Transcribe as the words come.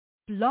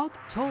Blog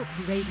Talk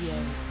Radio.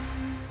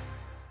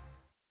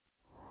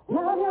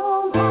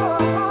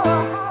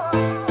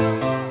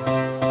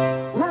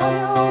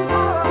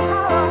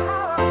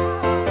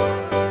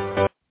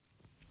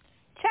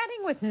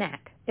 Chatting with Nat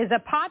is a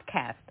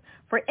podcast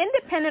for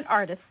independent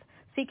artists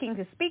seeking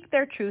to speak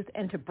their truth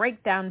and to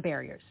break down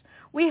barriers.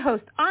 We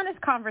host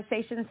honest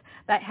conversations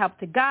that help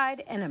to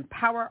guide and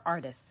empower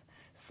artists.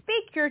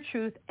 Speak your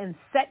truth and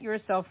set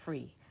yourself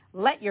free.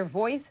 Let your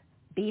voice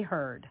be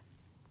heard.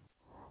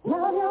 Hi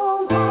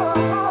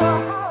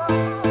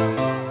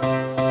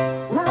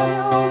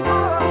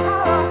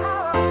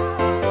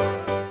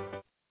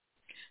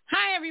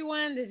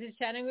everyone, this is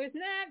Chatting with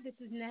Nat. This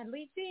is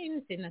Natalie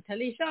James and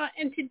Natalie Shaw,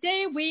 and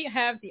today we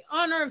have the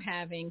honor of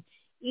having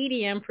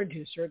EDM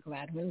producer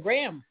Gladwyn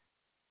Graham.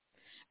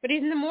 But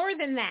he's more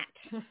than that.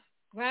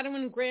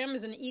 Gladwyn Graham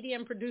is an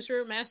EDM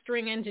producer,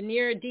 mastering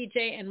engineer,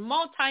 DJ, and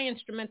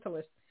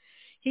multi-instrumentalist.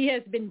 He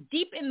has been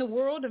deep in the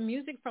world of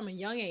music from a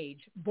young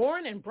age.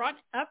 Born and brought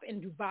up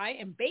in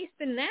Dubai and based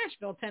in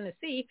Nashville,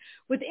 Tennessee,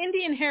 with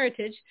Indian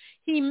heritage,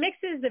 he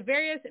mixes the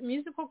various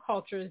musical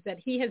cultures that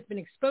he has been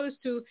exposed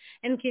to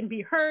and can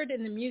be heard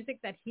in the music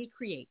that he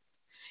creates.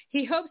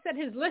 He hopes that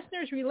his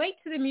listeners relate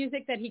to the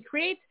music that he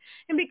creates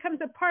and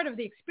becomes a part of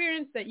the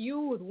experience that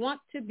you would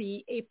want to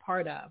be a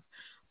part of.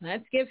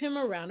 Let's give him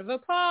a round of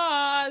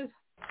applause.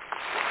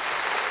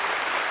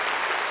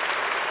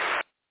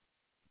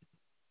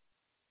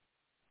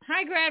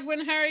 Hi,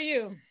 Gladwyn. How are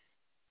you?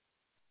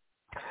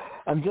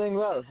 I'm doing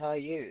well. How are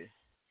you?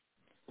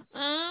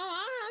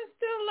 I'm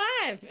still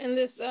alive in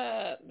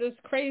this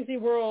crazy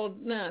world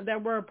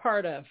that we're a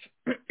part of.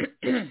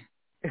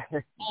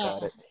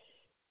 Got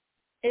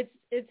it.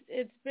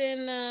 It's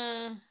been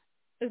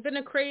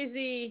a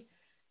crazy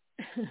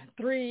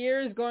 3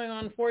 years, going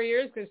on 4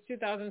 years, because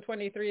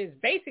 2023 is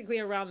basically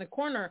around the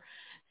corner.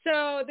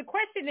 So the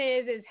question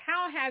is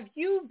how have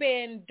you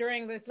been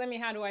during this?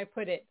 How do I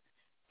put it?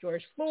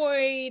 George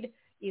Floyd,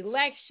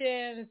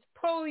 elections,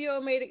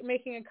 polio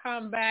making a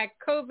comeback,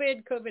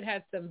 COVID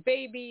had some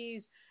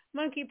babies,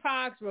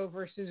 monkeypox, Roe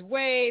versus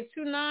Wade,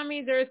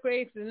 tsunamis,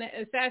 earthquakes,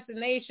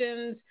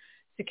 assassinations,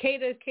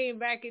 cicadas came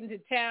back into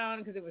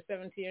town because it was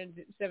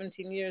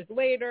 17 years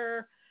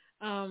later.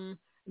 Now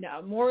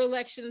more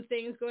election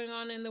things going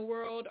on in the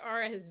world.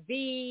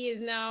 RSV is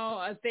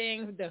now a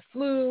thing, the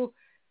flu.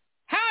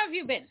 How have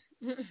you been?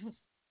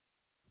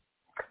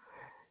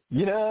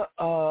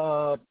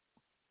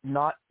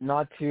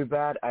 Not too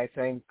bad. I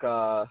think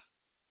I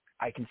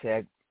can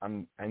say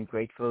I'm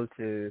grateful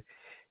to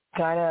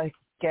kind of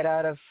get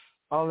out of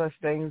all those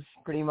things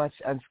pretty much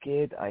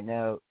unscathed. I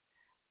know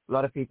a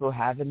lot of people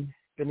haven't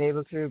been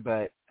able to,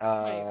 but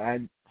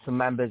and some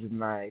members of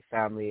my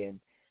family and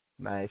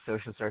my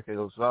social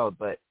circle as well.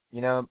 But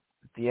at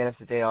the end of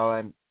the day,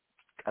 I'm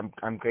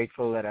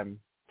grateful that I'm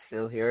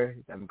still here.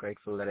 I'm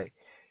grateful that I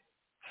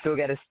still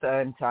get to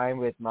spend time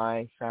with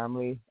my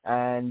family.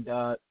 And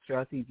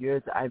throughout these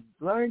years, I've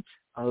learned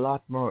a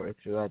lot more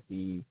throughout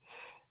the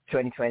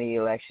 2020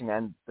 election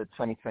and the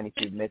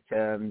 2022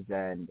 midterms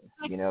and,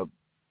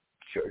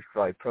 George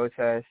Floyd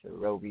protests, the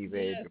Roe v.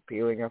 Wade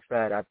repealing of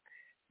that. I've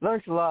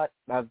learned a lot.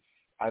 I've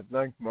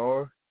learned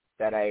more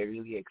that I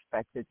really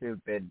expected to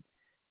have been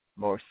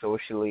more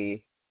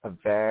socially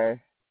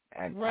aware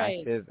and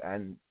active,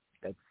 and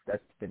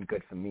that's been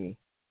good for me.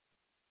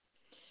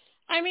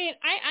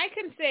 I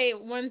can say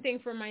one thing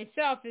for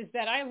myself is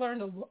that I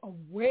learned a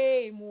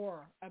way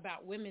more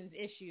about women's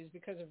issues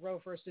because of Roe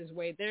versus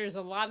Wade. There's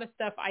a lot of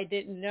stuff I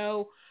didn't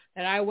know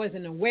that I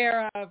wasn't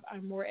aware of.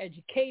 I'm more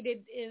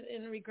educated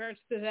in regards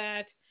to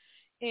that.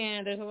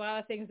 And there's a lot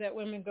of things that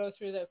women go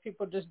through that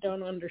people just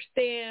don't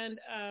understand.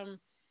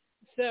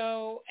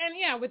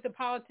 With the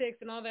politics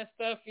and all that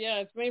stuff,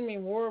 it's made me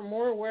more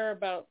aware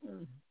about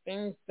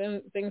things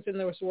in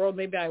this world.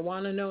 Maybe I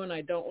want to know and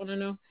I don't want to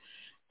know.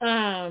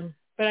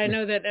 But I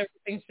know that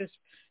everything's just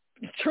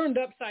turned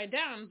upside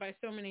down by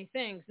so many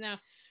things. Now,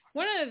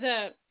 one of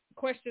the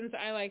questions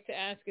I like to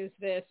ask is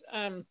this.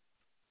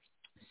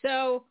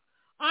 So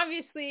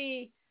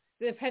obviously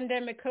the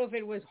pandemic,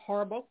 COVID, was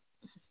horrible.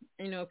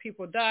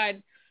 People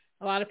died.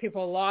 A lot of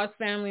people lost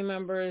family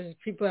members.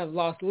 People have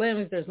lost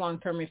limbs. There's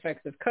long-term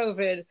effects of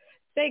COVID.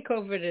 Say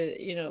COVID,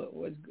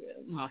 was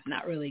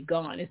not really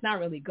gone. It's not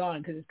really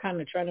gone because it's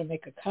kind of trying to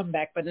make a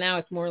comeback, but now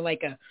it's more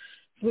like a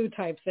flu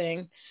type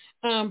thing.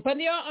 But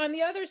on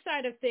the other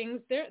side of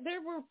things,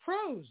 there were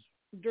pros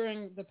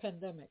during the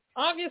pandemic.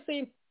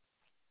 Obviously,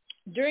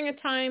 during a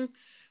time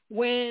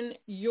when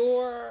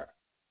you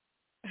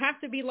have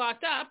to be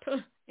locked up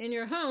in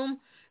your home,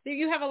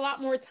 you have a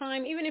lot more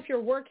time, even if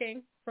you're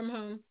working from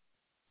home,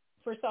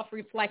 for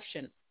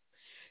self-reflection.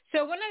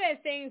 So one of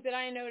the things that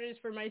I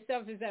noticed for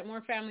myself is that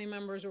more family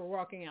members were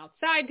walking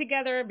outside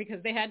together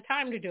because they had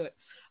time to do it.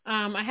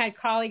 I had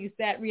colleagues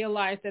that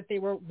realized that they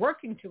were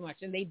working too much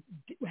and they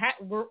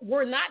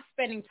were not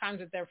spending time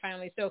with their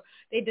family, so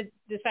they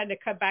decided to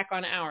cut back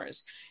on hours.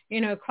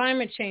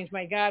 Climate change,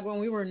 my God, when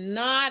we were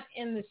not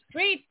in the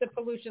streets, the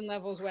pollution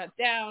levels went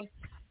down.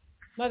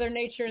 Mother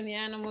Nature and the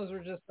animals were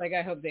just like,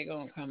 I hope they're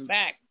going to come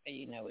back. But,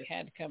 we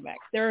had to come back.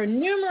 There are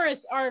numerous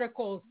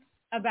articles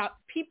about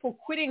people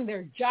quitting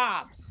their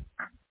jobs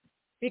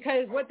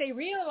because what they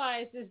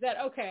realized is that,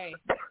 okay,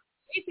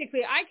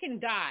 basically I can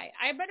die.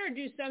 I better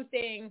do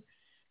something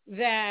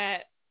that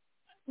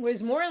was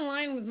more in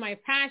line with my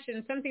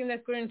passion, something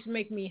that's going to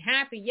make me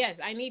happy. Yes,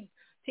 I need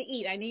to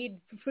eat. I need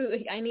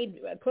food. I need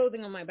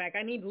clothing on my back.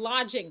 I need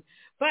lodging.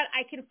 But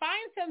I can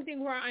find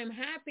something where I'm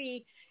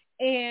happy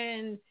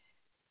and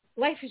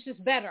life is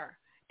just better.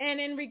 And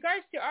in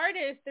regards to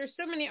artists, there's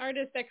so many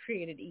artists that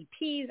created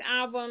EPs,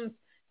 albums,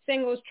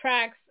 singles,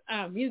 tracks,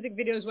 music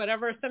videos,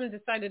 whatever. Some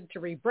decided to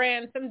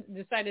rebrand. Some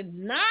decided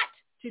not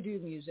to do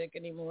music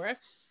anymore.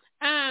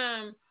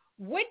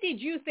 What did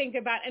you think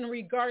about in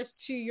regards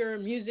to your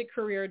music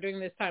career during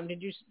this time?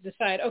 Did you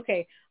decide,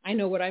 okay, I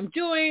know what I'm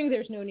doing.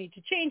 There's no need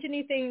to change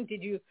anything.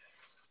 Did you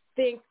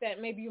think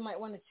that maybe you might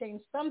want to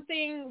change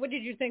something? What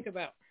did you think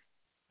about?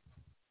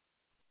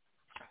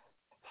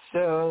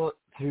 So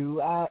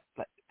throughout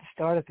the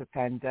start of the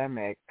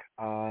pandemic,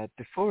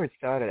 before it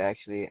started,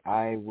 actually,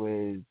 I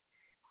was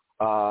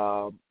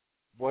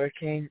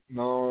working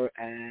more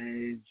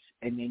as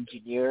an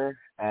engineer,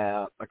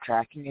 a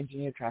tracking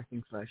engineer,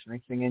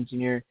 tracking/mixing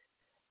engineer,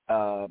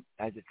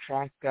 as a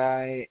track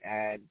guy,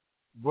 and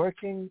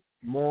working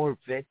more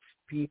with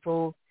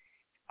people,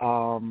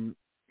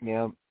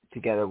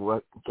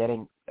 together,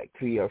 getting like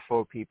 3 or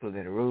 4 people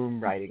in a room,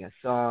 writing a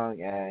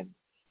song, and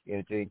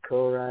doing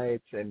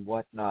co-writes and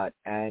whatnot.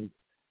 And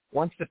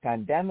once the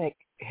pandemic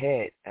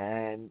hit,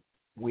 and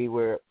we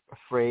were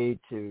afraid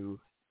to,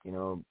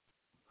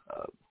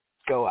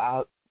 go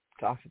out,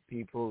 talk to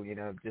people,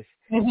 just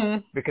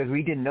because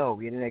we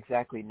didn't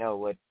exactly know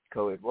what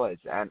COVID was.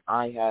 And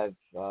I have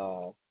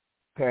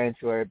parents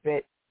who are a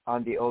bit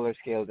on the older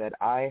scale that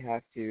I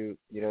have to,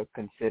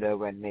 consider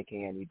when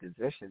making any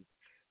decisions.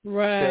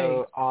 Right.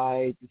 So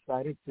I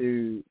decided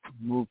to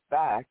move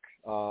back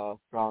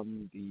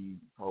from the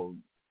whole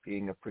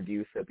being a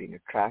producer, being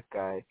a track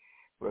guy,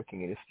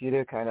 working in a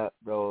studio kind of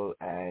role,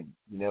 and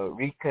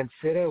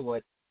reconsider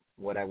what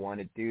I want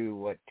to do,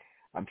 what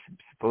I'm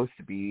supposed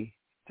to be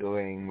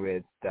doing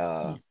with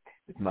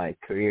my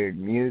career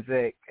in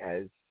music,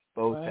 as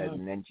both as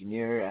an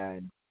engineer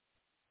and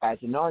as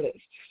an artist.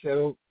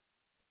 So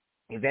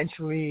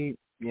eventually,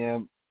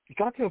 it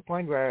got to a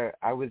point where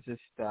I was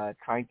just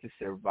trying to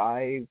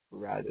survive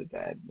rather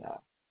than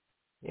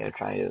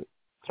trying to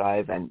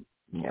thrive, and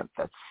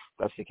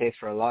that's the case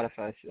for a lot of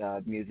us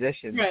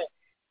musicians. Right.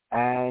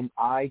 And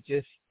I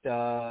just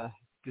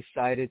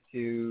decided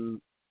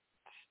to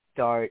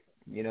start,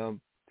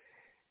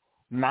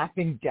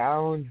 mapping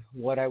down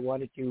what I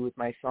wanted to do with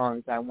my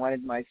songs. I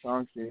wanted my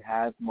songs to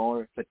have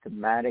more of a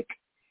thematic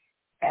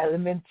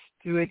element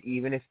to it,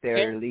 even if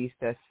they're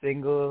released as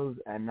singles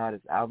and not as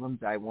albums.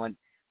 I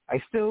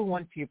still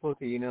want people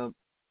to,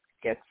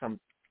 get some,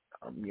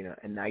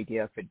 an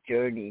idea of a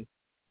journey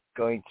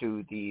going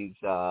through these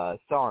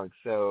songs.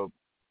 So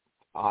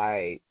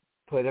I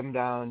put them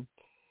down,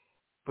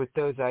 put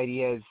those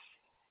ideas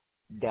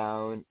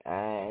down,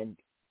 and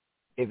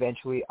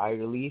eventually I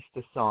released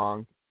a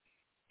song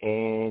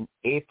in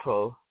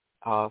April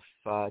of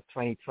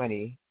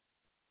 2020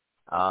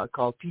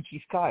 called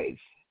Peachy Skies.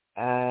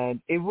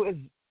 And it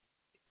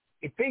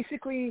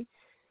basically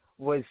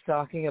was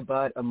talking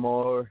about a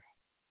more,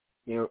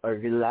 a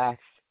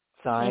relaxed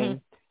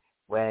time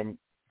when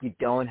you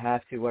don't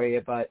have to worry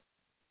about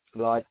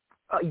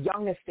a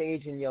younger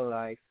stage in your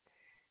life.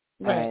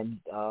 Right. And,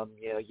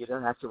 you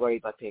don't have to worry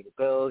about paying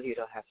a bill. You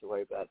don't have to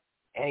worry about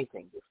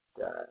anything. Just,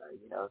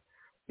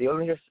 the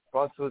only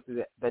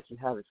responsibility that you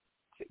have is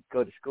to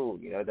go to school.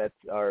 Just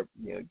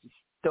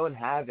don't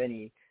have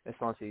any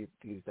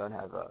responsibilities. Don't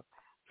have a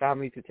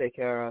family to take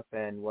care of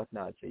and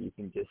whatnot. So you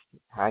can just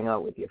hang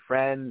out with your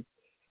friends,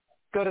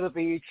 go to the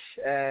beach,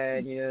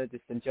 and,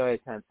 just enjoy the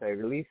time. So I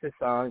released a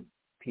song,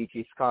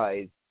 Peachy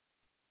Skies.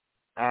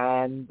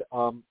 And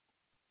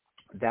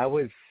that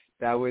was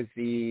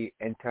the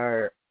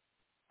entire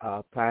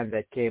plan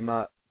that came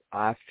up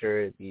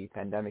after the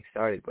pandemic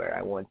started, where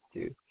I wanted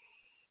to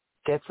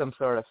get some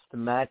sort of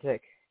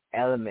thematic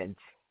element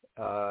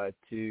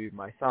to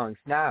my songs.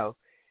 Now,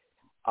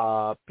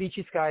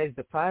 Peachy Skies,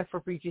 the plan for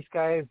Peachy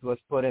Skies was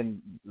put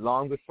in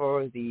long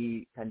before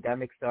the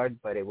pandemic started,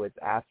 but it was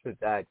after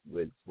that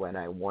was when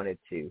I wanted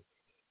to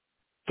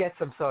get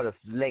some sort of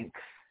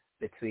links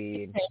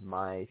between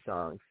my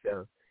songs.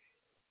 So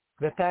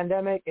the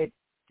pandemic, it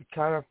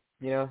kind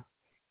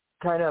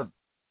of,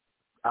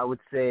 I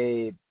would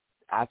say,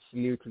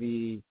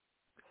 absolutely,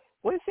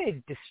 I wouldn't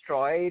say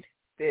destroyed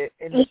the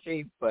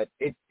industry, but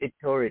it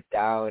tore it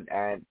down,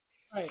 and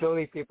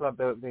slowly people are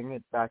building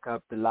it back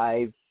up. The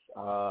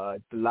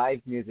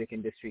live music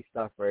industry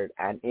suffered,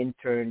 and in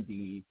turn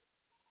the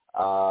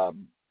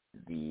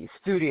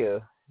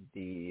studio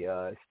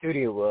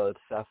world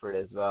suffered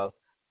as well.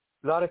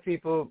 A lot of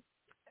people,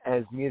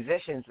 as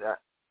musicians,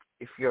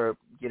 if you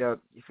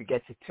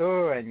get to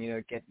tour and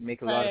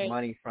make a lot of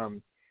money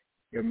from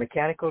your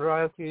mechanical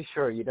royalties,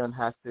 sure, you don't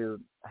have to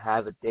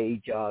have a day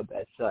job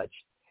as such.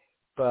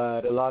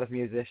 but a lot of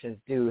musicians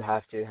do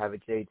have to have a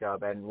day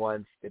job. And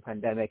once the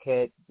pandemic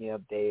hit,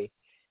 they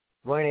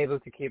weren't able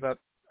to keep up.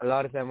 A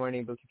lot of them weren't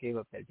able to keep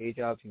up their day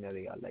jobs.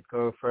 They got let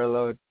go,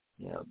 furloughed.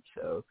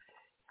 So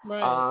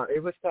Right.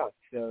 it was tough.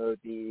 So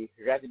the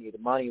revenue, the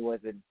money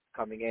wasn't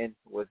coming in,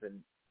 wasn't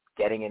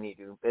getting any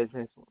new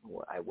business.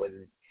 I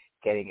wasn't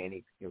getting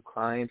any new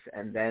clients.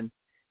 And then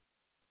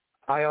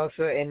I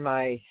also in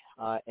my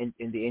in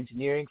the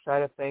engineering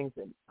side of things,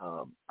 and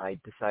I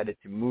decided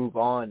to move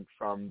on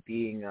from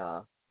being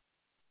a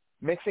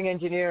mixing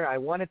engineer. I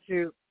wanted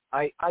to.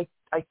 I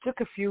took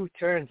a few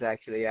turns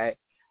actually.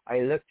 I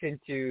looked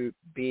into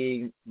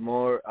being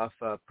more of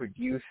a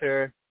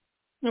producer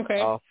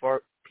Okay.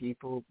 for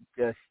people,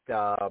 just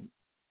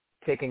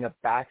taking a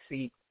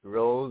backseat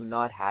role,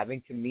 not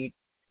having to meet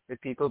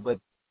with people, but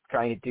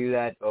trying to do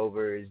that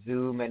over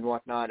Zoom and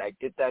whatnot. I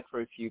did that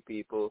for a few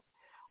people.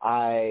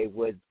 I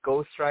was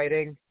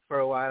ghostwriting for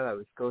a while. I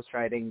was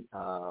ghostwriting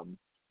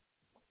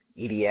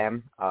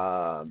EDM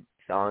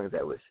songs.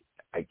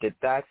 I did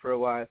that for a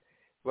while.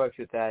 Worked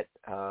with that.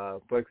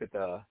 Worked with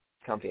a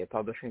company, a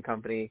publishing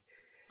company.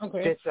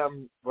 Okay. Did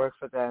some work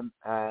for them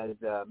as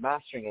a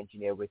mastering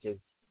engineer, which is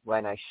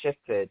when I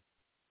shifted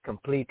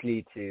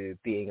completely to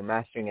being a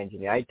mastering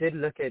engineer. I did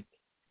look at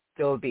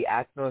Dolby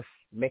Atmos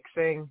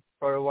mixing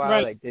for a while.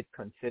 Right. I did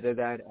consider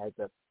that as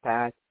a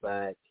path,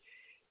 but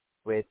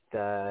with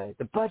the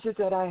budget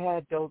that I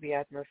had, Dolby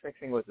Atmos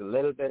mixing was a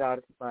little bit out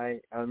of my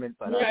element,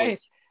 but Right.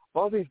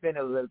 I've always been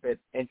a little bit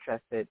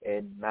interested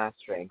in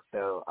mastering,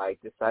 so I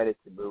decided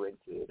to move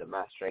into the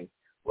mastering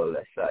world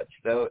as such.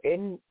 So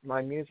in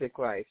my music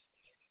life,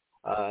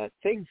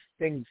 things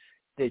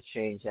did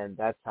change, and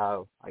that's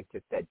how I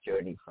took that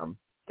journey from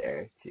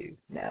there to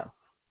now.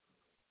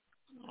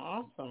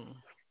 Awesome.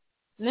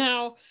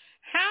 Now,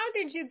 how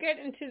did you get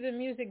into the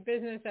music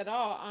business at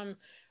all?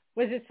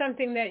 Was it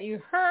something that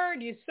you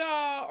heard, you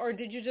saw, or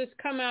did you just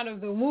come out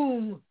of the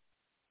womb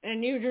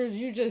and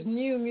you just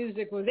knew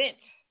music was it?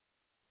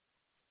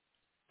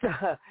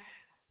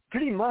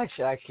 Pretty much,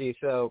 actually.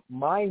 So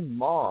my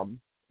mom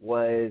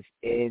was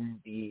in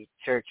the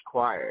church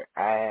choir,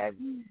 and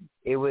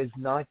it was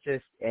not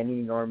just any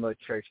normal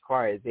church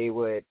choir.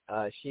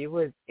 She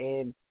was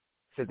in,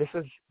 so this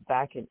was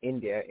back in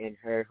India, in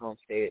her home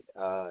state,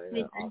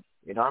 Okay.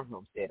 in our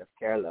home state of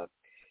Kerala.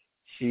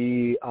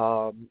 She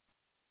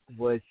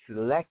was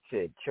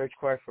selected church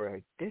choir for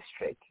her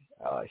district,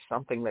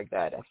 something like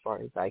that, as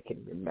far as I can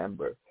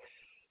remember.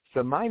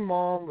 So my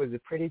mom was a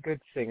pretty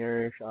good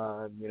singer.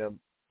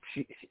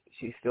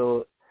 She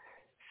still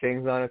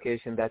sings on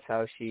occasion. That's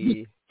how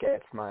she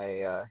gets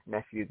my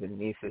nephews and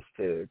nieces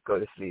to go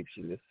to sleep.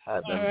 She just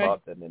have All them right.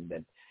 bob them and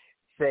then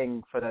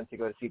sing for them to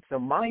go to sleep. So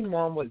my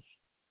mom was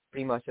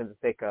pretty much in the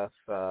thick of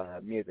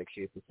music.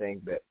 She used to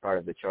sing part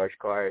of the church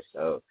choir.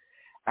 So,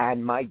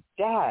 and my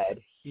dad,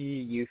 he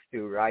used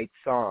to write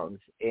songs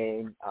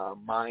in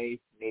my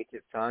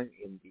native tongue,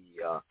 in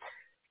the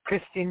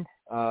Christian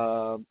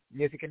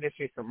music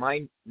industry. So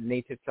my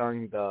native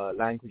tongue, the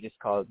language is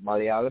called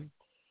Malayalam.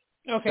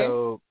 Okay.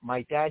 So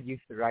my dad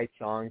used to write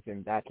songs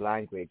in that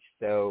language.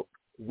 So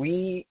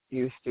we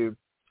used to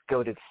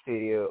go to the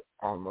studio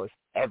almost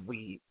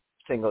every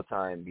single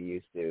time we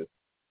used to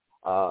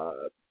uh,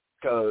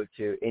 go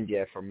to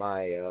India for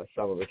my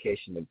summer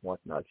vacation and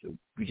whatnot. So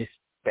we just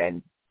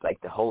spend like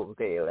the whole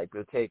day. Like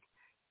we'll take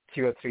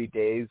 2 or 3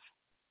 days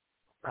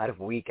out of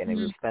a week, and then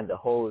we'll spend the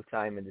whole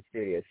time in the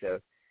studio. So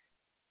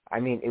I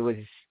mean, it was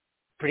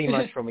pretty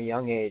much from a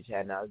young age,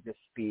 and I'll just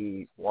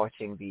be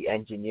watching the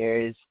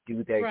engineers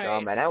do their Right.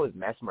 job, and I was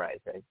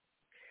mesmerized. I used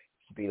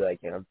to be like,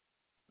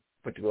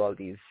 what do all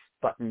these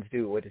buttons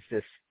do? What does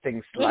this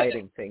thing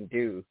sliding thing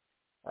do?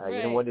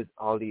 Right. What does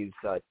all these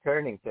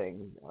turning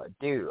things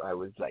do? I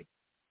was like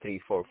 3,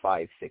 4,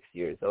 5, 6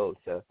 years old.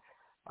 So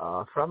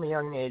from a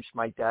young age,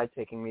 my dad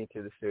taking me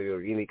to the studio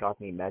really got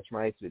me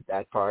mesmerized with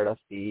that part of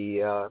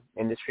the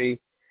industry.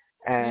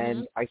 Mhm.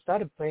 And I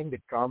started playing the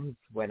drums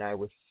when I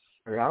was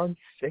around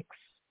 6,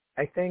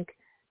 I think.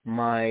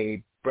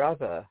 My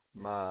brother,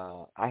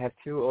 I have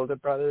 2 older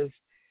brothers.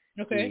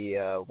 Okay.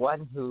 The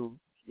one who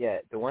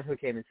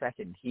came in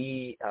second,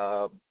 he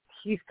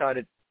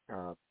started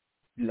uh,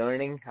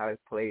 learning how to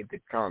play the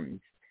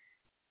drums,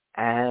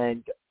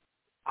 and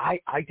I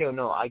don't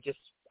know, I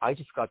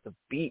just got the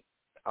beat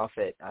of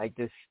it. I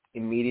just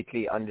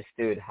immediately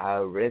understood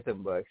how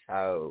rhythm works,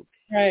 how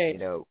Right. you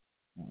know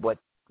what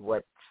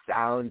what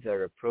sounds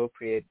are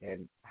appropriate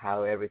and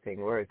how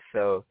everything works.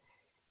 So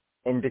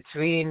in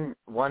between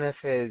one of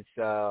his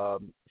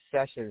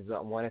sessions,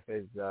 one of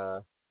his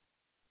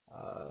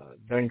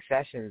learning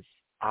sessions,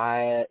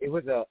 it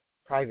was a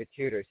private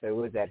tutor, so it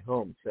was at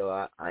home.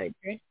 So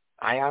Okay.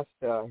 I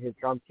asked his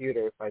drum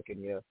tutor if I could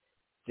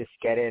just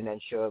get in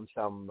and show him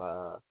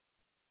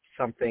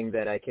something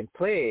that I can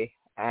play.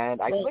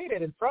 And I Right. played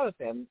it in front of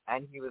him,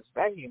 and he was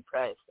very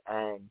impressed.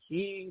 And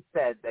he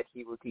said that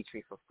he will teach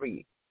me for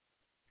free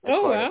as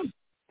Oh part of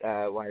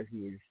wow. while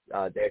he's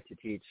there to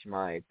teach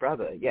my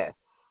brother. Yeah.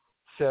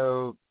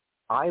 So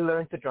I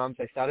learned the drums.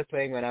 I started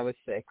playing when I was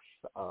 6.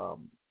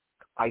 Um,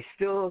 I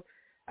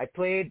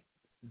played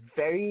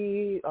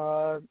very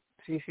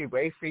seriously,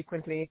 very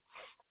frequently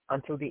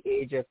until the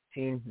age of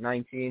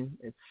 19.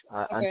 It's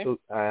Okay. until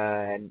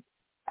and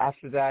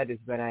after that is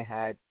when I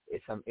had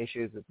some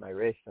issues with my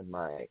wrists and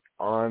my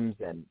arms,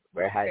 and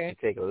where I had to Okay.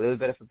 take a little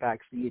bit of a back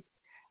seat,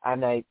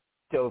 and I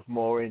dove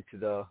more into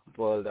the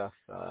world of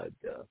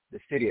the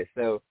studio.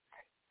 So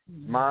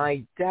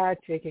my dad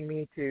taking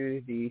me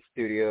to the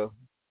studio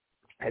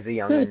as a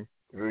youngin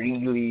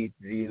really,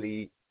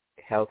 really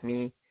helped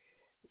me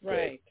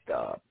with Right.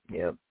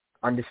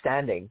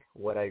 understanding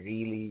what I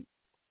really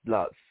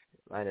love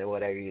and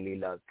what I really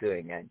love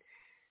doing. And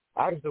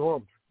out of the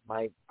womb,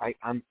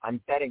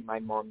 I'm betting my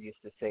mom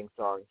used to sing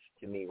songs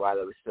to me while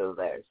I was still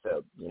there.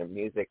 So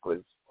music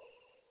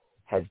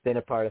has been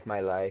a part of my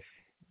life.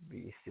 We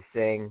used to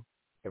sing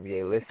every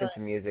day, listen to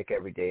music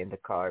every day in the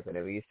car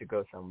whenever we used to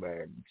go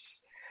somewhere.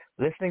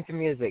 Listening to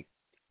music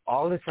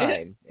all the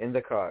time in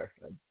the car.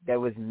 There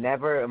was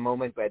never a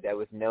moment where there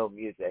was no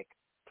music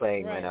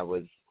playing when I Right.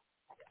 was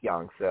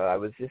young. So I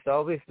was just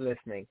always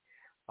listening,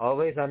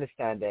 always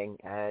understanding.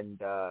 And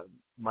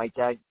my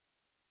dad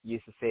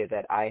used to say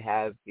that I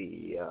have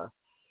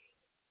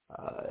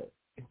uh,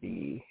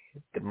 the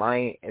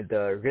mind,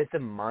 the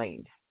rhythm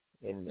mind.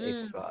 In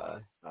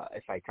Mm.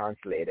 if I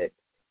translate it,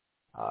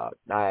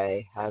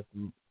 I have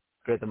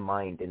rhythm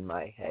mind in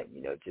my head.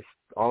 Just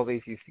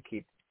always used to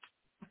keep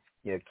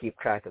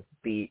track of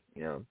beat,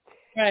 and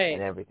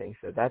Right. everything.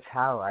 So that's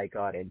how I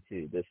got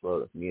into this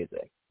world of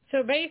music.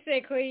 So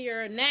basically,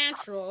 you're a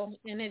natural,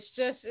 and it's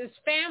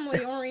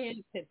family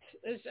oriented.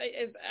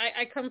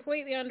 I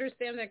completely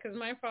understand that because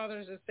my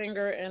father's a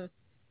singer and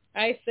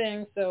I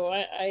sing, so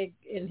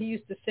and he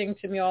used to sing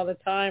to me all the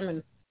time,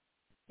 and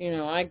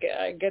I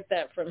get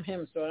that from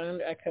him, so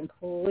I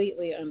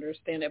completely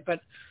understand it.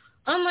 But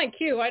unlike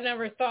you, I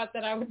never thought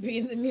that I would be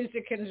in the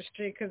music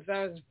industry because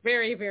I was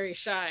very, very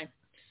shy.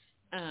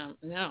 Now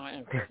now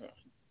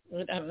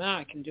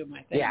I can do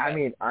my Yeah, thing, I but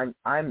mean,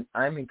 I'm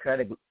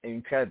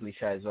incredibly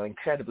shy, so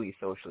incredibly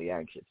socially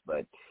anxious.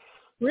 But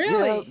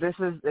really,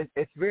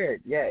 it's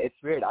weird. Yeah, it's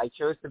weird. I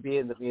chose to be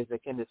in the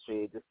music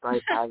industry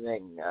despite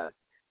having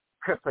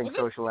crippling well,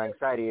 social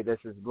anxiety. This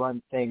is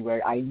one thing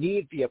where I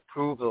need the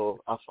approval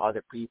of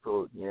other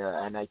people,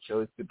 and I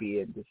chose to be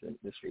in this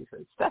industry. So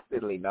it's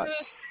definitely not.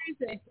 that's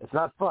crazy. It's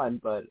not fun,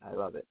 but I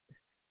love it.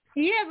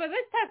 Yeah, but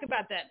let's talk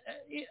about that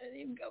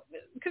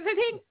because I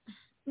think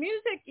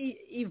music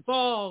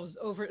evolves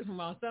over.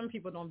 Well, some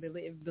people don't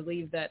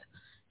believe that.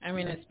 I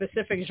mean, in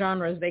specific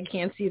genres, they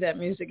can't see that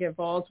music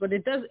evolves, but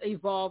it does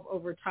evolve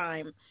over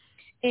time.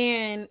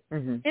 And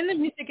Mhm. in the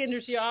music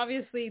industry,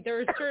 obviously, there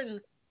are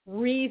certain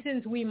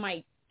reasons we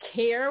might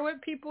care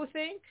what people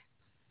think,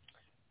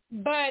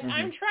 but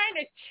I'm Mhm. trying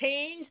to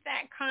change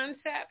that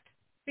concept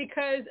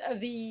because of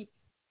the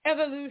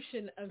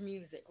evolution of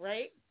music,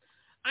 right?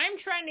 I'm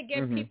trying to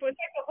get Mhm. people. It's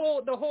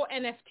like the whole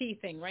NFT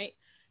thing, right?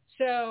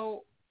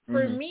 So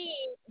for Mhm. me,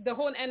 the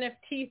whole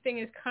NFT thing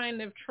is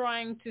kind of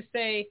trying to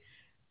say,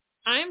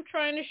 I'm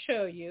trying to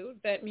show you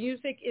that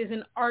music is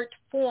an art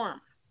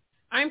form.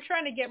 I'm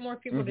trying to get more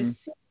people to Mhm.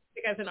 see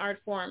music as an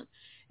art form.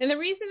 And the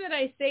reason that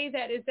I say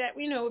that is that,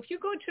 if you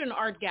go to an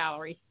art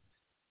gallery,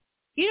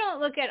 you don't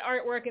look at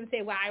artwork and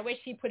say, well, I wish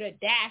he put a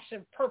dash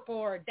of purple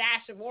or a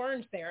dash of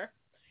orange there.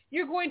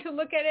 You're going to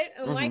look at it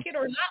and like Mhm. it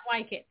or not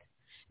like it.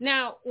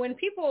 Now, when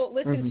people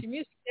listen Mhm. to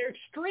music, they're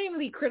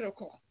extremely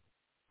critical.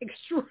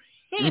 Extremely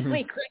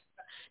Mhm.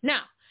 critical.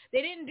 Now,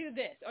 they didn't do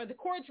this, or the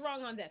chord's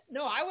wrong on this.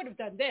 No, I would have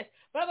done this.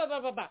 Blah, blah,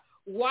 blah, blah, blah.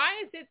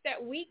 Why is it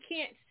that we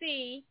can't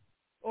see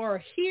or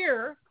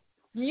hear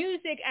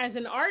music as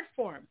an art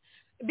form?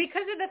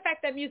 Because of the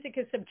fact that music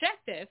is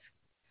subjective,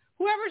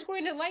 whoever's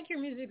going to like your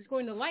music is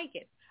going to like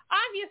it.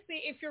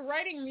 Obviously, if you're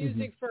writing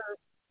Mhm. music for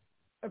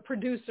a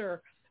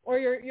producer or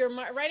you're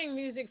writing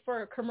music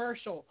for a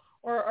commercial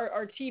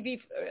or TV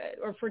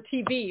or for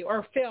TV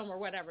or film or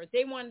whatever,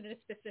 they want it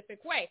a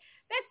specific way.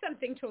 That's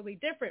something totally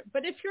different.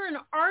 But if you're an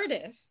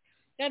artist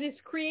that is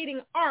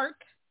creating art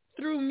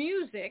through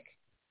music,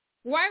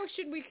 why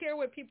should we care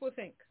what people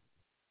think?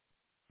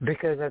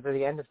 Because at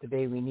the end of the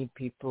day, we need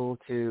people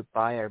to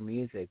buy our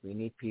music. We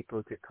need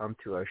people to come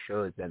to our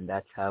shows, and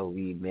that's how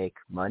we make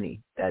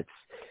money.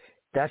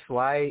 That's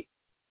why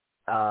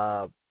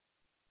uh,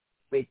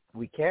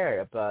 we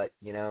care about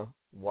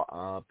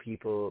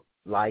people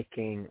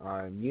liking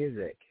our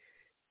music.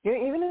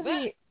 Even in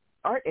Well, the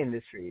art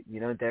industry,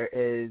 there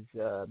is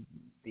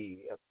the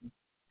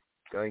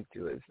going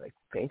to is like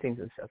paintings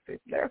and stuff.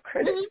 There are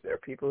critics. mhm. There are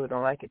people who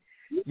don't like it.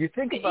 You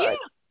think about Yeah.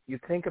 you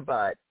think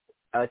about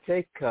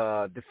take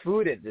the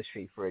food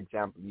industry for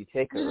example. You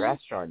take a Mhm.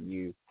 restaurant.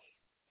 You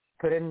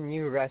put in a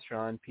new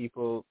restaurant.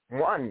 People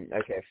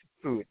okay,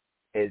 food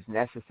is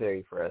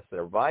necessary for a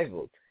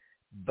survival,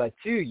 but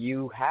two,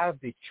 you have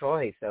the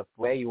choice of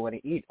where you want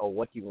to eat or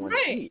what you want to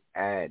Right. eat,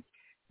 and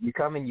you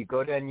come and you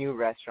go to a new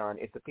restaurant.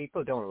 If the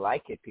people don't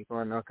like it, people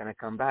are not going to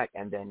come back,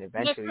 and then That's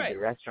eventually the right.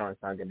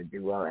 restaurant's not going to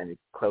do well, and it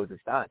closes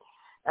down.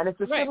 And it's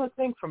a Right. similar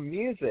thing from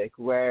music,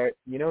 where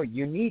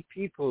you need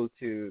people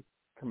to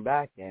come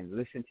back and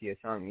listen to your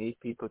song. You need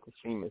people to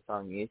stream your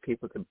song. You need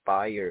people to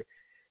buy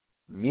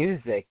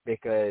music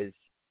because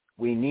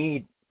we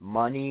need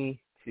money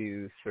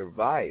to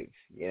survive,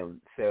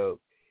 so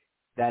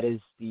that is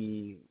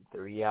the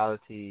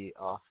reality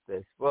of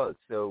this world.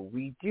 So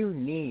we do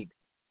need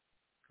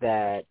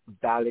that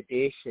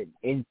validation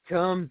in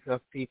terms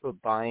of people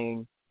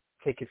buying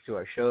tickets to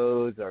our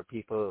shows, or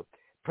people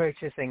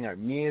purchasing our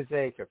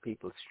music, or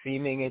people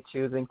streaming it,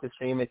 choosing to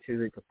stream it,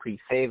 choosing to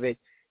pre-save it,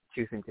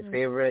 choosing to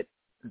favorite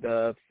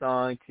the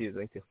song,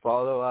 choosing to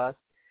follow us.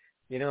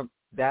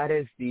 That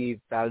is the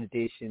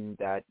validation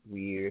that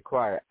we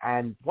require.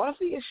 And one of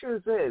the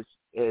issues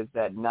is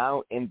that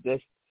now in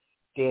this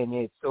day and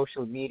age,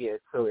 social media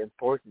is so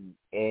important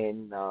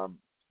in,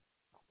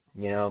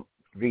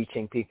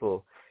 reaching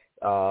people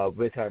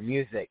with our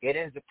music. It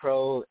is a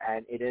pro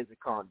and it is a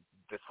con.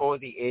 Before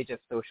the age of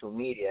social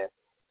media,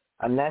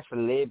 unless a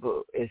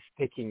label is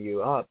picking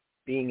you up,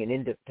 being an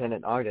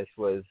independent artist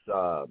was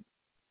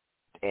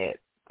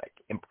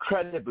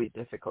incredibly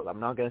difficult. I'm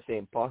not going to say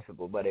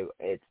impossible, but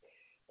it's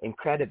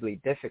incredibly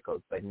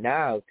difficult. But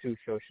now through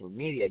social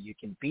media, you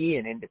can be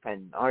an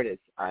independent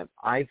artist.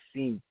 I've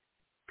seen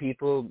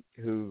people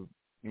who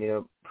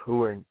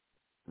are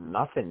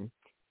nothing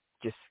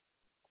just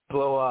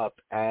blow up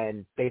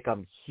and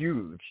become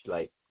huge,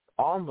 like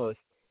almost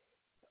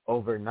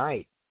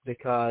overnight,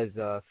 because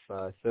of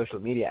social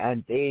media.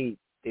 And they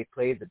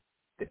play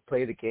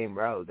the game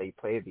well. They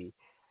play the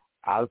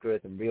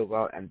algorithm real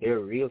well, and they're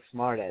real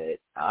smart at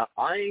it.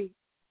 I'm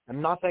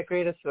not that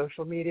great at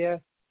social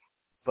media,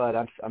 but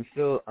I'm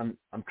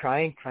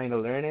trying to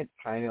learn it,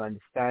 trying to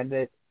understand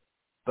it.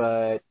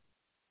 But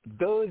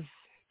those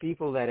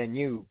people that I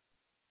knew,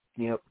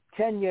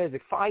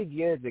 5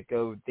 years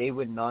ago, they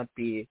would not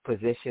be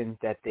positioned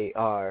that they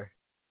are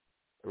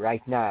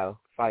right now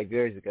 5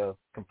 years ago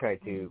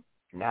compared to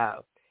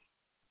now.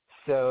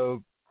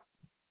 So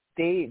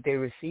they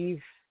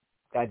receive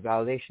that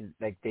validation,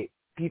 like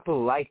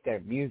people like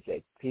their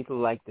music, people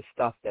like the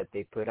stuff that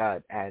they put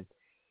out, and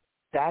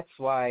that's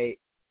why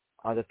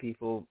other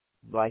people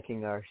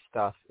liking our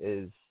stuff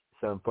is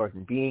so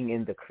important. Being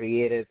in the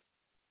creative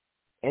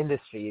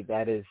industry,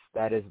 that is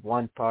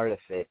one part of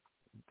it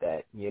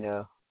that you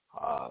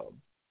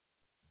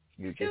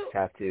just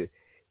have to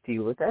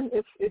deal with. And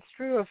it's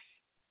true of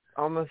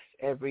almost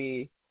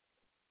every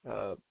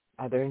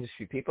other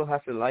industry. People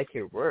have to like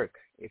your work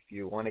if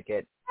you want to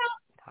get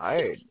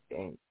hired.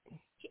 And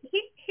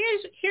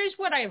here's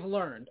what I've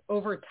learned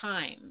over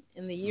time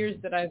in the years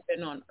that I've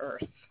been on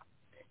Earth.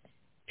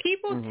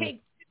 People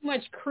take too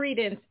much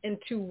credence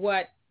into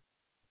what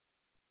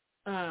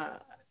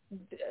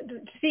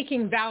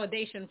seeking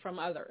validation from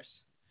others,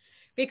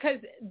 because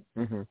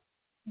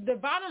the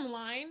bottom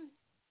line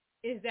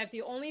is that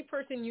the only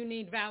person you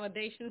need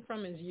validation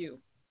from is you.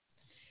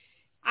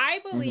 I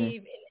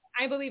believe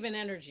in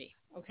energy.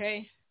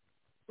 Okay.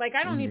 Like,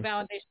 I don't need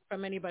validation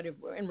from anybody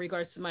in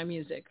regards to my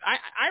music.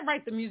 I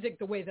write the music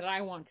the way that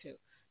I want to.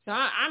 So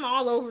I'm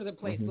all over the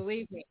place,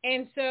 believe me.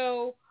 And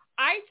so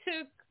I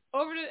took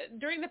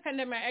during the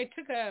pandemic,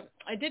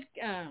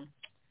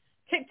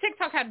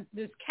 TikTok had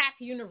this CAP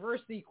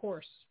University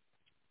course,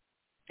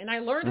 and I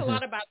learned a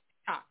lot about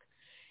TikTok.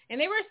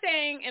 And they were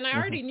saying, and I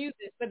already knew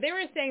this, but they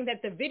were saying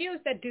that the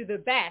videos that do the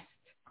best,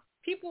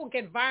 people will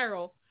get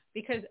viral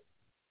because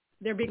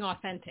they're being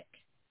authentic.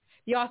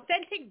 The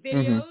authentic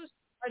videos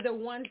are the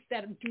ones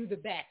that do the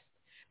best,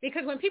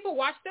 because when people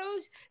watch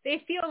those,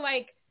 they feel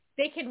like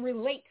they can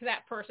relate to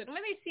that person.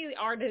 When they see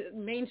the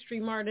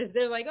mainstream artists,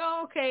 they're like,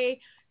 oh, okay.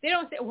 They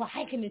don't say, well,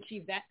 I can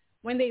achieve that.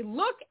 When they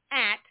look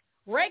at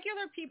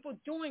regular people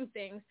doing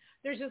things,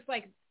 they're just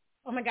like,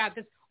 oh my God,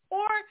 this.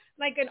 Or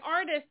like an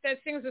artist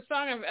that sings a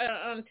song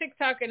on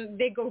TikTok and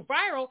they go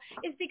viral,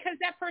 is because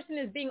that person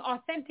is being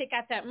authentic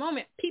at that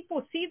moment.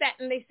 People see that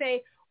and they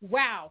say,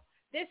 wow,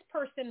 this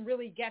person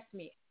really gets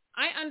me.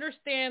 I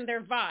understand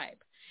their vibe.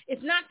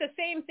 It's not the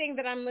same thing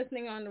that I'm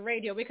listening on the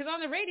radio, because on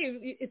the radio,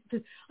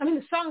 the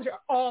songs are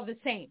all the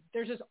same.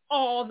 They're just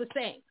all the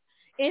same.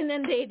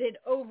 Inundated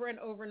over and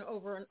over and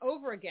over and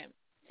over again.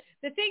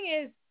 The thing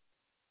is,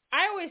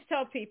 I always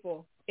tell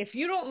people, if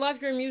you don't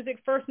love your music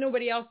first,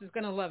 nobody else is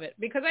going to love it,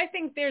 because I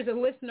think there's a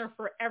listener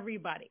for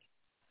everybody.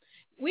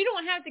 We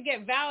don't have to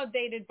get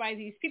validated by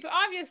these people.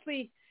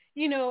 Obviously,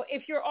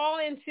 if you're all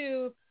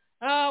into,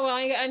 oh, well,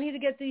 I need to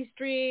get these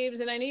streams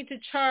and I need to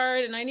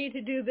chart and I need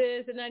to do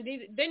this and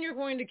then you're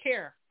going to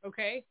care,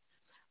 okay?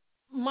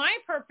 My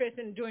purpose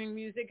in doing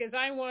music is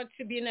I want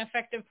to be an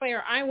effective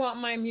player. I want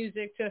my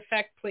music to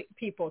affect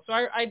people. So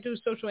I do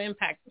social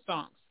impact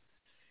songs.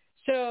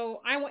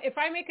 So if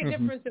I make a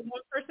difference in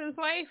one person's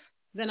life,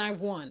 then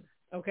I've won,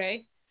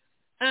 okay?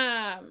 But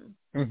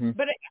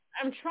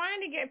I'm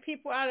trying to get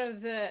people out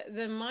of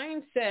the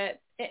mindset,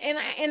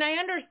 and I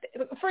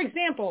understand. For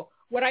example,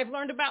 what I've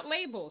learned about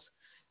labels.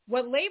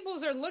 What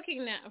labels are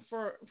looking at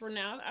for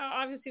now,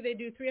 obviously they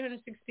do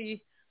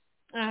 360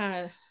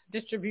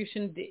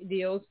 distribution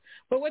deals,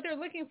 but what they're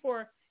looking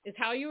for is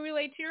how you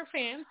relate to your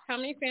fans, how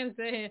many fans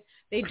they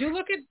do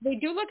look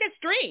at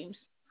streams,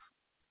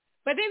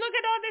 but they look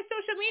at all this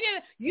social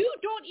media. You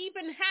don't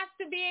even have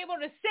to be able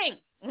to sing.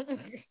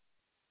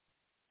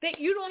 that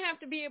you don't have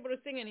to be able to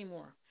sing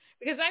anymore.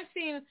 Because I've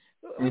seen,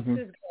 what's this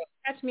girl?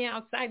 Catch Me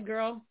Outside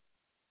girl.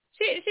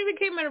 She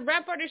became a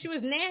rap artist. She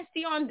was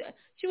nasty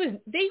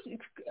they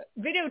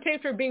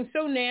videotaped her being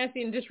so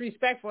nasty and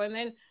disrespectful, and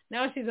then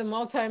now she's a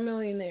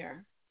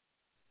multimillionaire.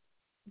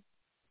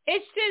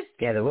 It's just,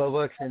 yeah, the world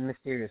works in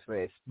mysterious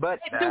ways. But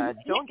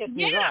don't get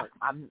me wrong.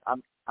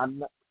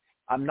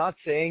 I'm not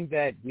saying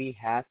that we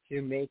have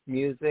to make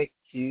music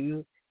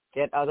to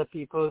get other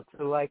people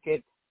to like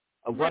it.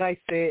 What I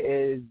say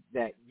is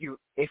that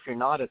if you're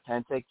not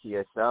authentic to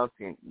yourself,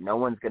 no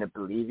one's gonna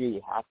believe you.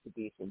 You have to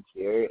be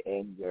sincere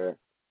in your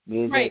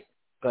music. Right.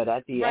 But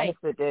at the end of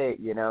the day,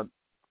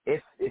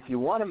 if you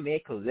want to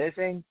make a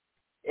living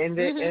in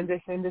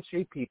this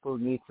industry, people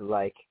need to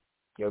like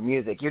your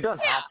music. You don't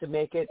have to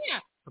make it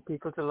for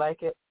people to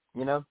like it.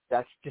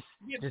 That's just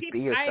be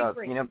yourself.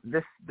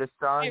 The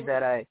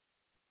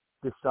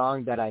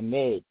song that I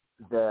made,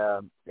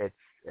 it's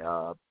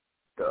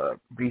the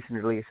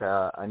recent release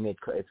I made.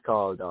 It's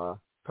called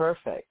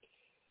Perfect.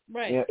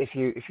 Right. If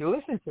you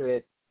listen to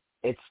it,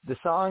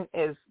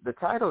 the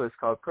title is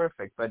called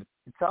Perfect, but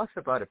it talks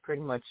about a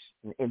pretty much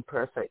an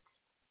imperfect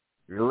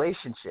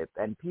relationship,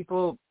 and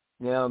people,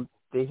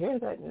 they hear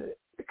that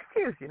they're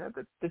confused.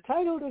 The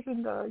title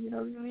doesn't,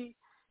 really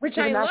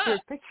give an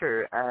accurate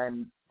picture,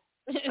 and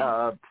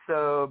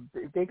so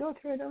they go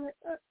through it. And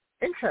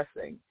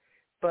interesting,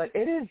 but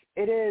it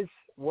is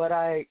what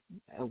I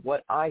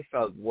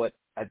felt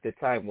at the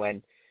time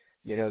when,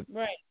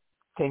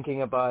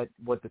 thinking about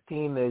what the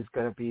theme is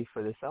going to be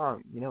for the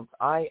song.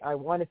 I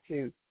want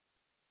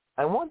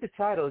the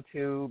title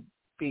to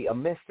be a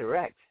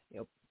misdirect.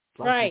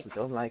 A lot of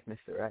people don't like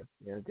misdirect.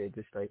 They're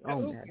just like, oh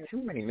man,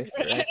 too many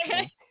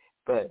misdirects.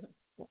 But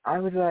I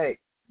was like,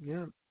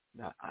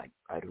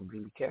 I don't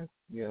really care.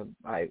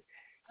 I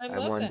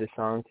want the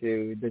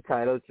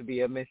title to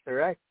be a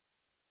misdirect.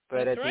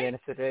 But at the end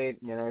of the day,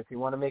 if you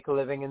want to make a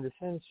living in this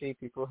industry,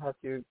 people have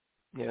to,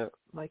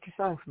 like your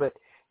songs. But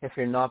if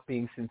you're not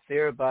being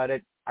sincere about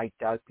it, I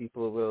doubt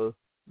people will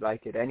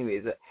like it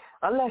anyways.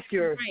 Unless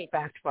you're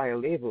backed by a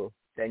label,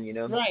 then, you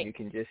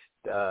can just,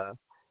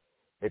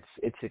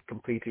 it's a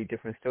completely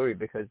different story,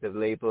 because the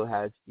label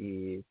has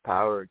the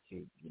power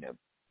to,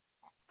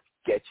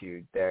 get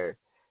you their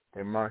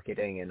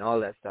marketing and all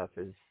that stuff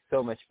is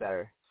so much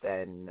better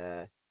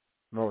than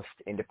most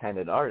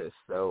independent artists.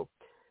 So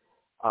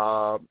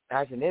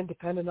as an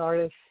independent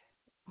artist,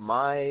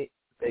 my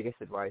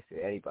biggest advice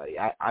to anybody,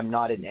 I'm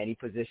not in any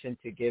position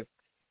to give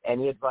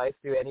any advice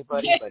to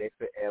anybody, but if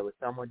it was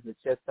someone who's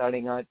just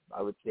starting out,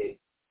 I would say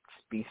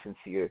just be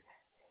sincere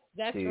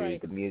to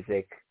the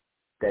music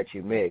that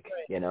you make.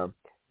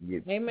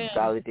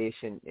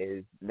 Validation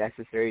is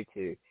necessary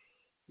to,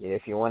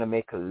 if you want to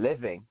make a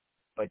living,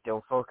 but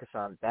don't focus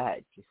on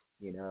that. Just,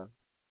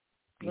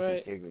 be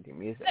sincere with your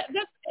music.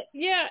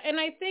 And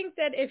I think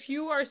that if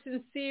you are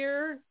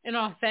sincere and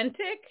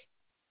authentic,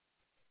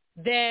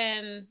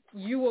 then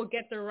you will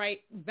get the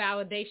right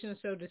validation,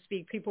 so to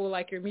speak. People will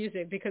like your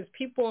music, because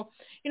people,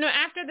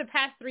 after the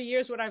past 3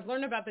 years, what I've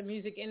learned about the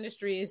music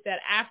industry is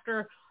that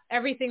after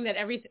everything that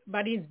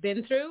everybody's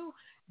been through,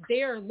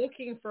 they are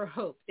looking for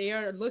hope. They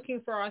are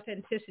looking for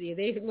authenticity.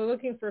 They're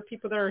looking for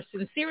people that are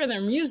sincere in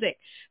their music.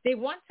 They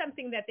want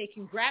something that they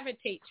can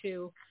gravitate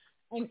to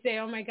and say,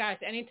 oh my gosh,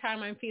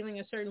 anytime I'm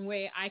feeling a certain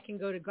way, I can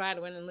go to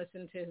Gladwyn and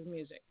listen to his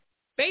music.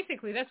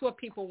 Basically, that's what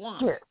people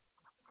want.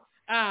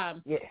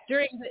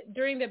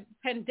 During the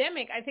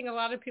pandemic, I think a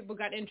lot of people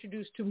got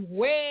introduced to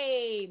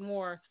way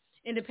more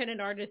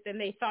independent artists than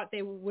they thought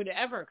they would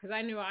ever, because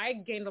I knew I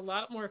gained a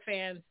lot more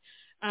fans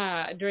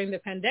during the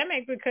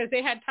pandemic because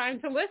they had time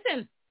to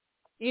listen,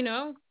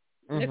 because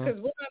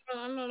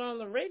I'm not on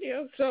the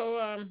radio. So,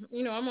 I'm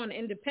on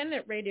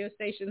independent radio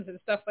stations and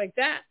stuff like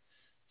that.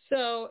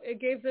 So it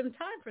gave them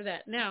time for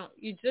that. Now,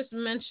 you just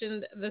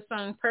mentioned the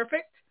song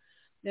Perfect.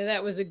 Now,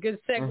 that was a good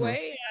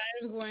segue.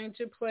 I'm going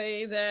to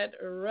play that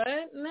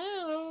right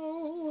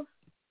now.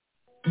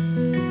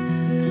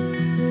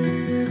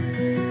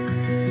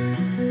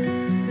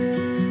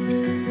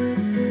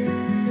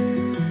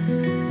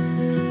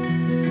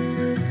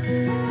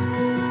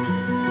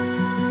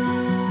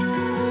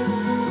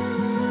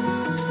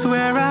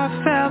 Swear I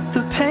felt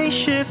the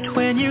pace shift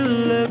when you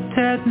looked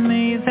at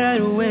me that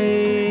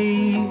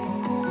way.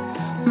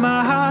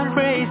 My heart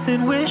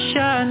racing, wish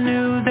I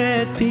knew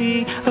there'd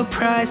be a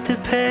price to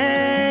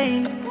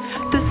pay.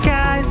 The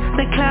skies,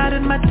 they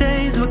clouded, my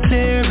days were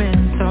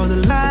clearing. Saw the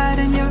light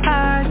in your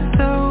eyes,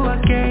 so I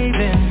gave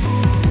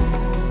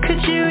in.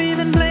 Could you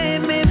even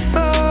blame me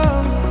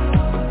for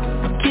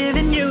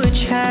giving you a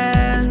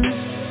chance?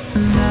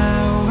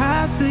 Now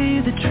I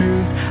see the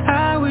truth,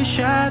 I wish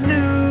I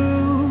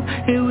knew.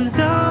 It was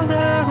all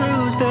the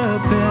rules, the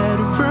bed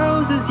of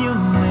roses you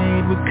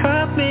made would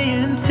cut me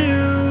in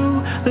two.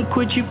 Look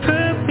what you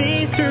put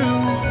me through.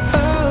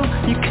 Oh,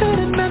 you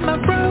couldn't mend my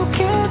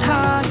broken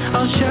heart.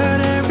 I'll shut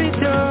every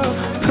door,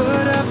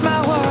 put up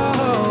my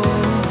wall.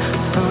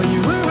 Oh, you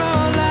were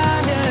all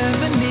I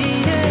ever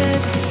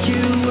needed.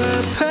 You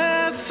were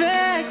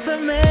perfect for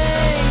me.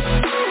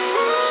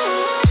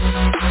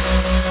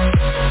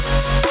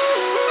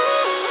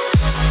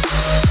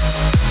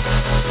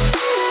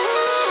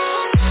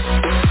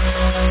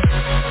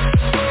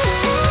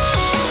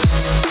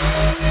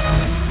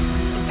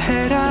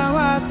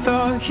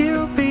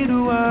 you be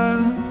the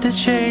one to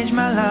change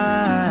my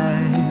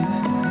life.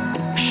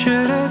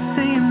 Should have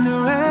seen the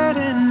red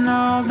in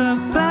all the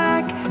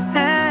black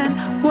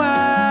and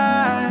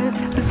white.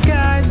 The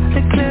skies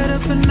they cleared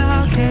up and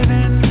now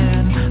caving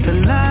in. The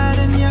light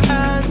in your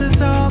eyes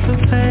is all the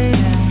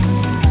fading.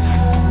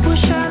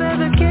 Wish I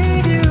never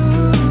gave you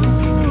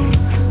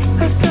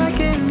a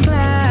second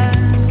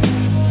glance.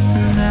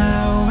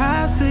 Now I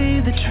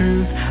see the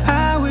truth.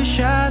 I wish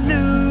I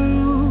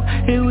knew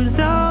it was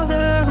all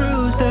the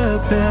rules. The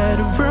bed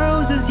of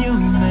roses you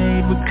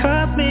made would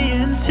cut me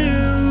in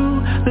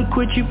two. Look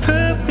what you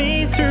put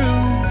me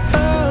through.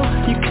 Oh,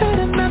 you could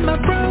have met my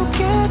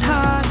broken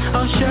heart.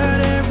 I'll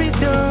shut every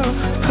door,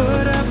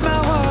 put up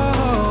my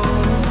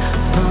walls.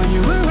 Oh,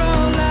 you were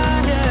all I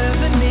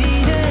ever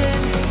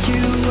needed.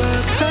 You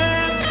were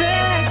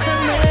perfect to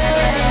me.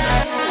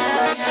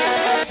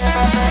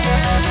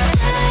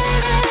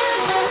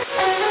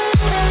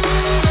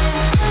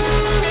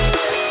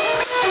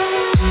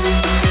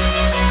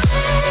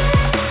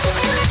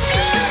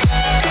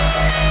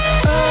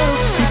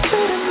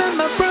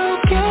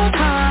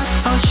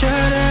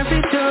 Shut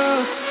every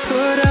door,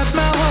 put up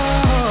my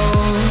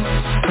walls.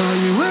 Oh,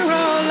 you were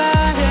all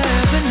I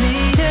ever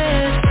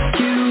needed.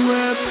 You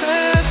were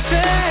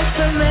perfect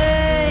for me.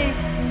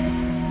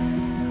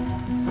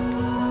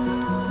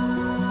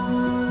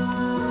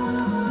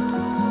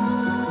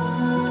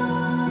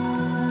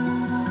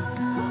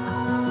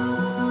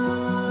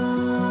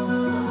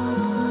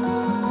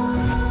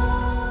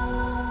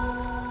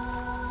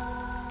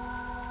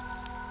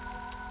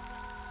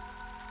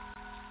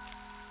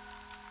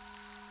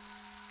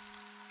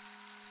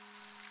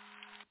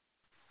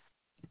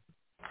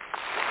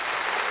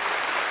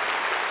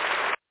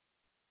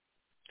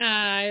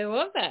 I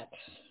love that.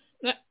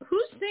 Now,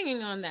 who's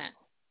singing on that?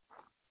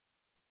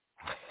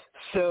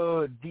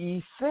 So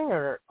the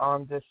singer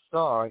on this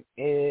song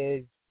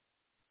is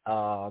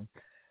a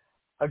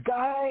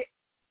guy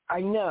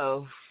I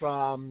know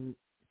from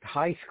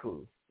high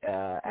school.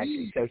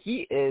 Actually, so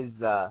he is.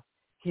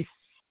 He's.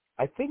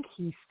 I think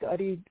he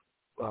studied.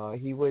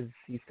 He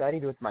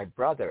studied with my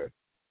brother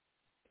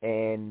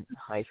in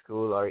high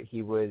school, or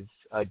he was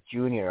a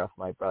junior of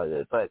my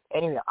brother. But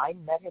anyway, I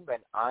met him when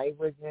I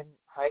was in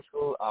high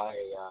school.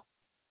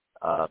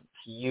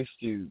 He used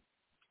to.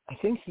 I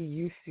think he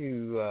used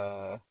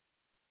to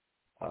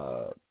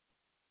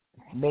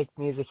make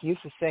music. He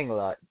used to sing a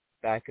lot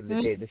back in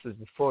the day. This was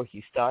before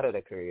he started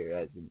a career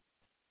as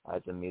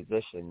a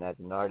musician, as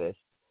an artist.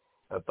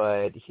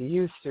 But he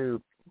used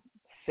to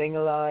sing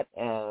a lot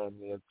and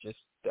just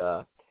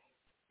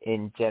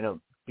in general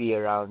be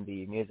around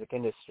the music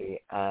industry.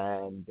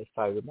 And if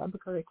I remember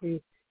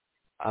correctly,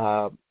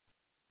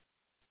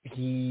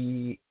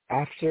 he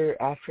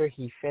after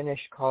he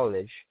finished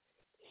college,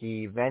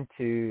 he went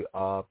to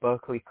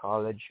Berklee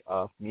College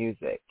of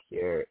Music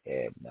here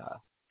in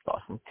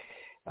Boston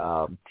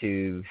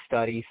to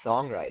study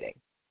songwriting.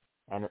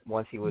 And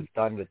once he was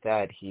done with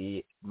that,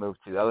 he moved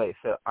to LA.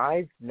 So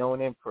I've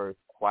known him for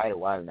quite a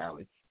while now.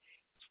 It's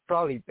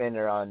probably been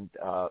around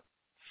 6+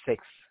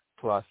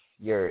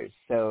 years.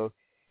 So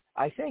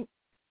I think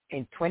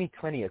in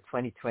 2020 or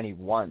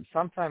 2021,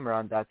 sometime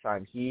around that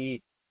time,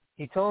 he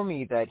told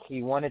me that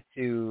he wanted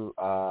to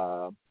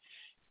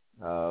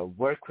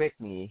work with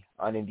me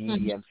on an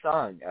EDM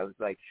song. I was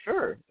like,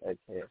 sure, let's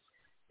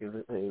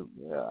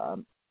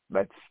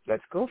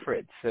go for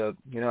it. So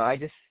I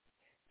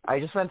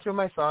just went through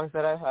my songs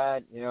that I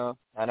had,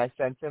 and I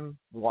sent him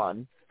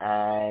one,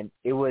 and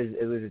it was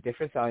a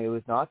different song. It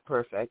was not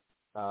perfect.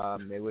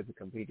 It was a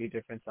completely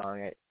different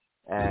song,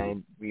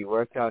 and we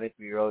worked on it.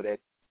 We wrote it.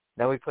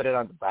 Then we put it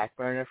on the back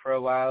burner for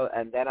a while,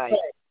 and then I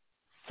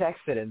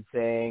texted him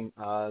saying,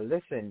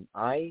 "Listen,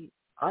 I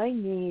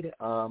need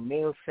a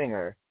male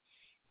singer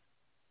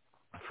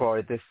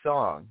for this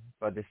song,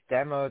 for this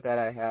demo that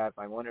I have.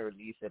 I want to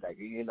release it. I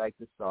really like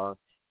this song.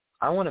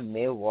 I want a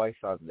male voice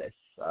on this.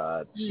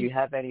 Do you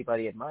have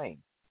anybody in mind?"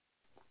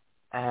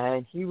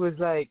 And he was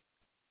like,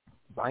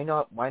 "Why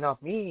not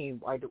me?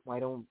 Why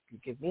don't you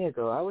give me a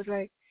go?" I was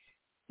like,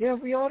 "Yeah,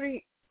 we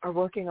already are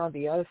working on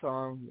the other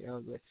song.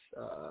 Let's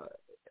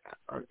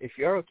if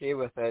you're okay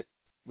with it,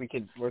 we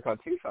could work on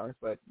 2 songs.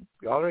 But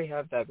we already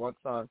have that one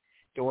song.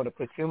 Don't want to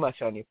put too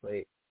much on your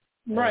plate."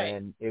 Right.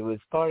 And it was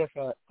part of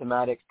a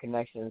thematic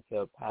connection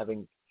of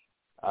having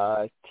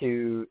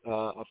 2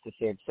 of the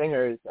same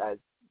singers as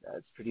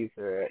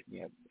producer.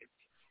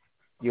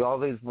 You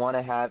always want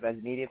to have, as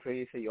a media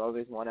producer, you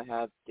always want to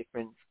have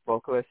different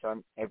vocalists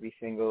on every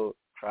single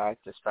track,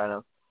 just trying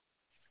to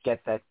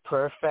get that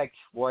perfect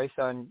voice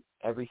on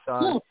every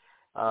song.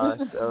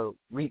 So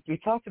we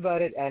talked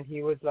about it, and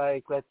he was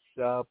like, let's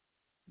send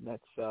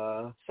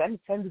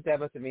the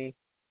demo to me.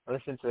 I'll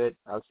listen to it.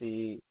 I'll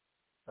see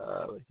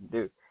what we can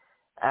do.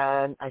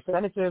 And I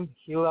sent it to him.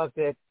 He loved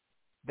it.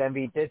 Then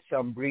we did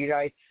some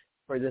rewrites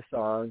for the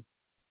song,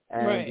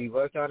 and we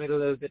worked on it a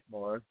little bit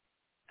more.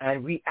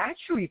 And we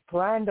actually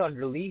planned on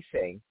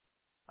releasing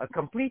a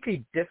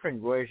completely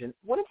different version.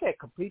 I wouldn't say a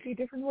completely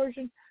different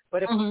version,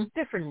 but a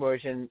different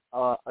version,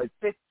 a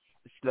bit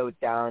slowed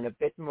down, a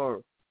bit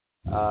more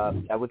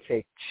I would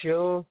say,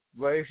 chill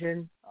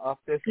version of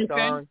this Okay.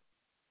 song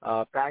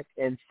back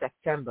in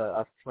September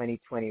of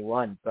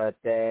 2021. But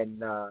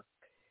then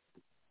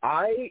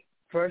I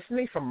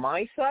personally, from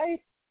my side,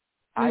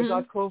 I Mhm.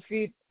 got cold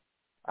feet.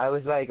 I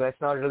was like,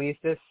 let's not release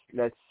this.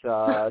 Let's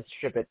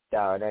strip it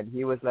down. And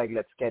he was like,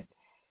 let's get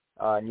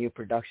new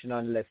production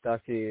on it. Let's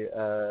talk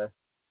to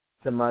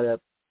some other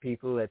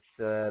people. Let's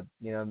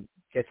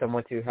get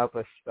someone to help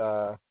us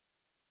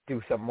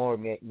do some more,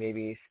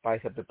 maybe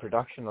spice up the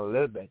production a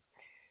little bit.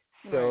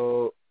 Right.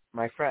 So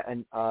my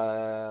friend,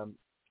 the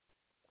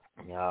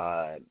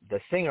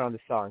singer on the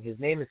song, his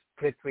name is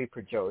Prithvi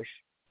Prajosh.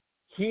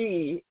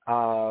 He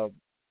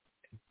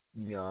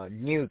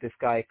knew this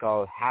guy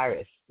called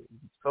Harris. His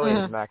full name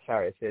is Mhm. Max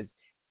Harris. His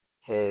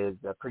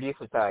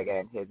producer tag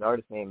and his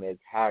artist name is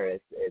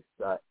Harris. It's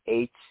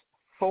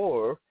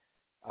H4.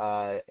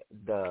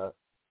 The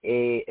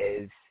A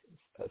is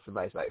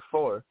somebody's like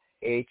 4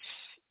 H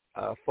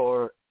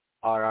 4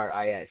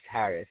 RRIS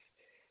Harris.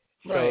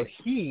 So Right.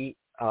 he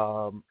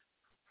um,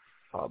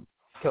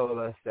 told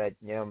us that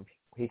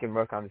he can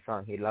work on the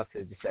song. He'd love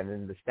to just send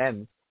in the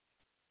stems,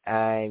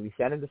 and we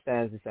sent him the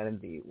stems, we sent him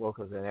the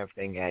vocals and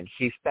everything, and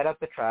he sped up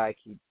the track.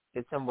 He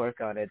did some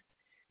work on it,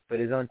 put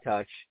his own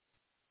touch,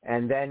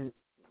 and then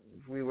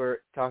we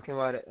were talking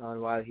about it on a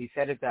while. He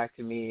sent it back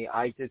to me.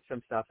 I did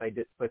some stuff. I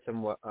did put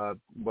some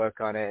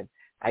work on it.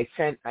 I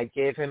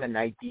gave him an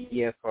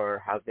idea for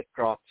how the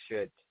crop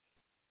should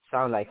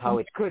sound like, how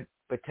it could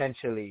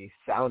potentially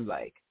sound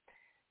like.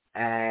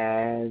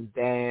 And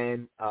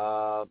then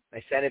I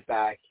sent it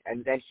back,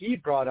 and then he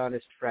brought on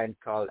his friend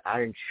called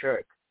Aaron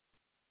Shirk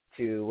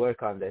to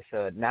work on this.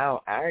 So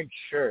now Aaron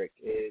Shirk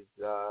is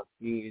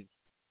he's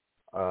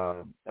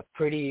a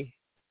pretty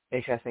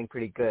interesting,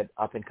 pretty good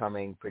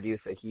up-and-coming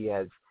producer. He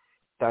has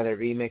done a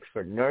remix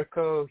for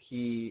Nurko.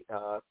 He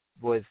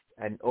was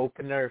an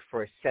opener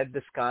for Set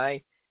the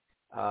Sky.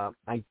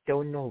 I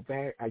don't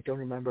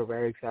remember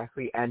where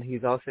exactly, and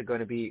he's also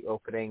going to be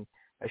opening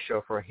a show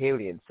for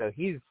Halion. So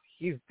he's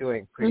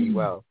doing pretty Mhm.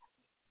 well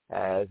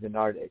as an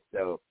artist.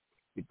 So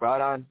we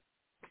brought on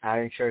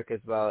Aaron Shirk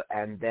as well,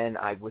 and then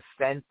I was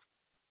sent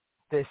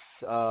this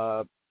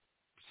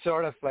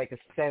sort of like a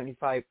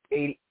 75,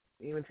 80,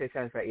 even say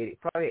 75, 80,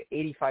 probably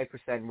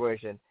 85%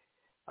 version,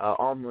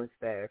 almost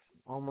there,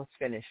 almost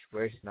finished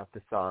version of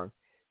the song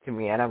to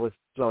me, and I was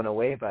blown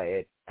away by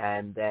it.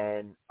 And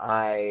then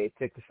I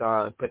took the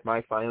song, put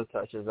my final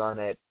touches on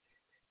it,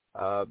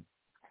 uh,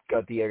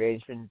 got the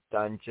arrangement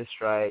done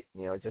just right,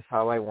 just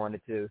how I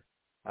wanted it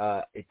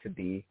to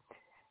be,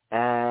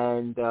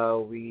 and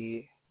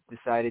we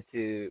decided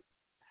to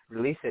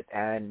release it.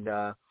 And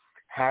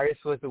Harris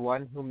was the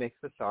one who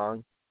mixed the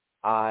song.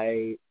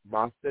 I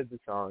mastered the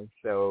song,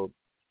 so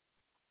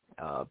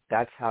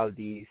that's how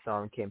the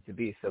song came to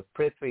be. So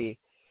Prithvi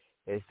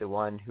is the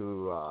one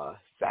who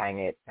sang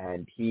it,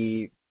 and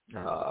he's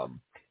a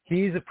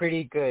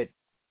pretty good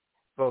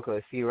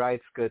vocalist. He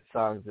writes good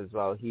songs as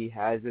well. He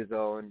has his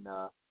own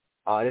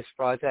artist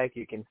project.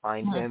 You can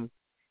find Mhm. him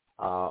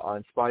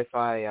on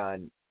Spotify,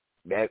 on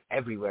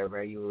everywhere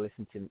where you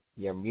listen to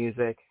your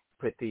music.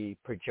 Prithvi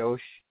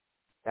Prajosh,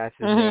 that's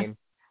his Mhm. name.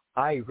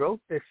 I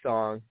wrote this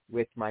song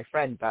with my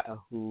friend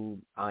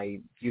who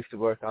I used to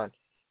work on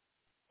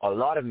a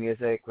lot of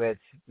music with.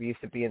 We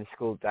used to be in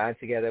school band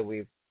together.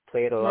 We've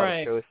played a lot of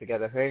Right. shows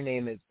together. Her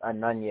name is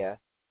Ananya.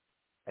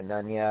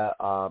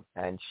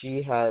 And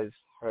she has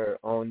her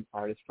own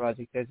artist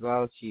project as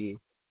well. She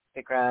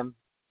Instagram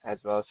as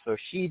well. So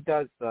she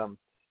does some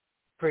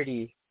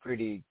pretty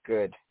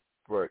good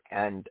work,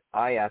 and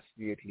I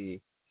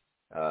absolutely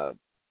uh,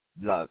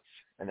 love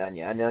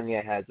Ananya.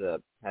 Ananya has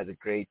a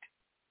great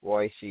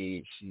voice.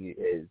 She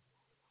is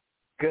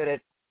good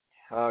at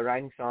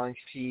writing songs.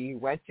 She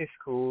went to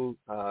school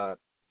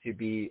to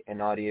be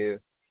an audio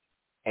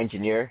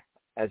engineer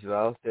as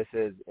well. This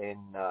is in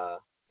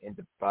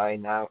Dubai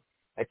now.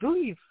 I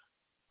believe,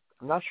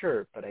 I'm not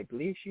sure, but I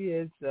believe she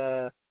is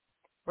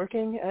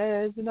working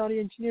as an audio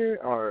engineer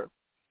or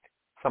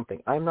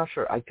something. I'm not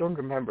sure. I don't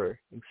remember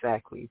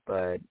exactly,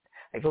 but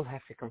I will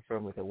have to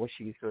confirm with her what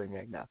she's doing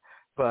right now.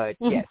 But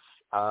Mhm. yes,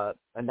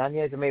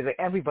 Ananya is amazing.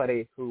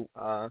 Everybody who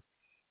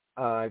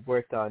I've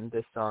worked on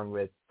this song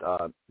with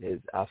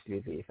is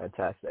absolutely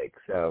fantastic.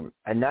 So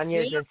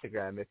Ananya's Yeah.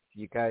 Instagram, if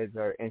you guys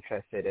are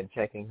interested in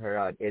checking her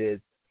out, it is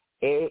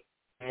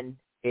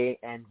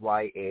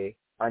ANANYA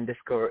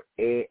underscore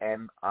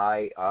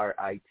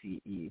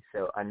AMIRITE.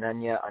 So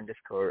Ananya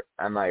underscore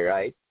am I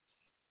right?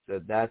 So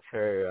that's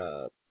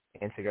her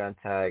Instagram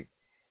tag.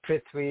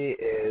 Prithvi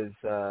is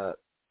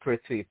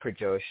Prithvi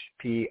Prajosh,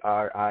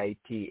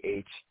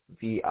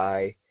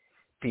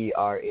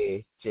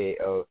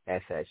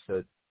 PRITHVIPRAJOSH.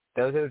 So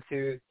those are the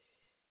two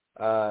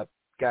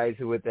guys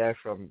who were there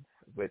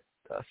with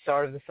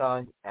start of the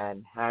song,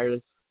 and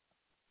Harris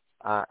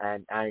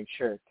and Aaron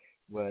Shirk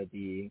were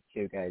the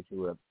two guys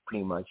who were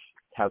pretty much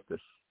helped us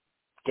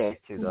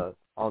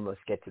almost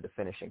get to the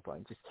finishing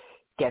point. Just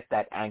get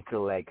that anchor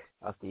leg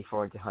of the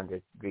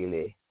 400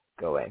 relay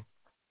going.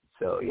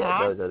 So yeah,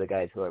 Ah, those are the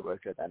guys who I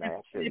worked with, and I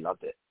absolutely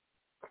loved it.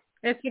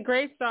 It's a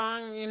great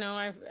song.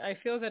 I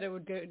feel that it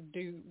would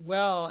do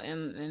well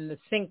in the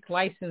sync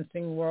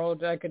licensing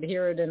world. I could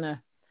hear it in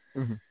a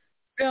Mhm.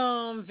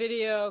 film,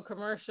 video,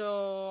 commercial,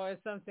 or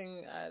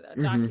something, a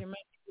Mhm. documentary,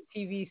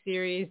 TV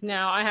series.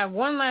 Now, I have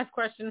one last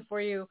question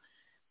for you.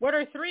 What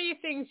are three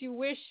things you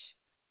wish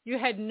you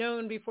had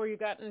known before you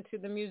got into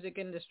the music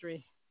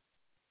industry?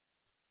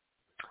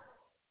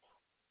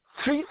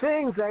 Three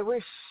things I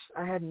wish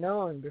I had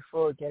known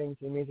before getting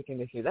to the music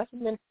industry. That's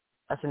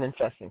an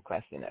interesting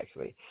question,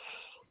 actually.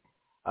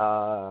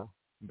 Uh,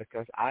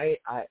 because I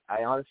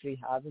honestly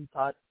haven't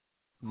thought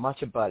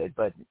much about it,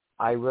 but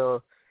I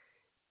will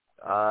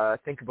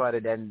think about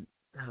it. And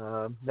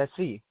let's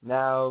see.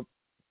 Now,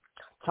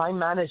 time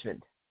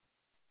management.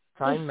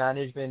 Time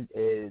management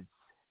is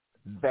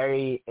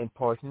very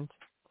important.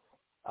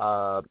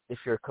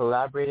 If you're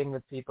collaborating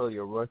with people,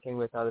 you're working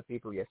with other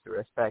people, you have to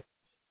respect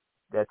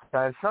that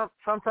time.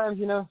 Sometimes,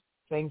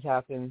 things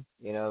happen.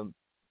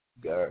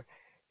 There,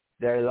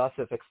 there are lots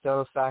of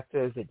external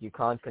factors that you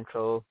can't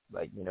control,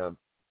 like, your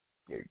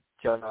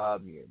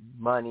job, your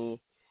money.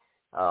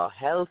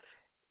 Health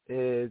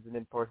is an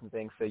important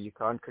thing, so you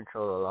can't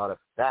control a lot of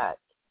that.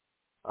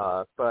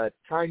 But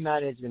time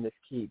management is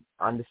key.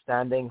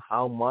 Understanding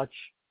how much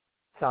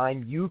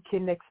time you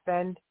can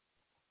expend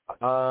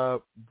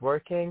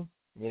working,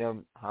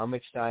 how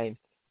much time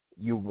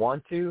you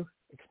want to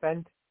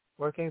expend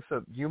working.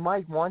 So you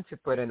might want to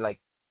put in like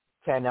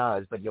 10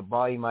 hours, but your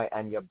body might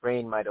and your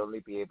brain might only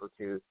be able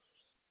to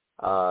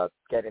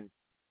get in,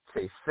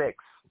 say,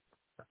 6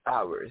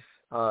 hours.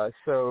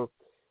 So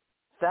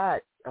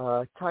that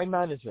time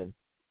management,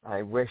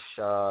 I wish,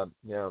 I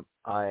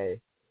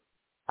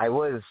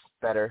was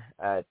better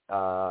at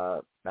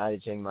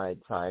managing my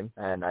time,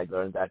 and I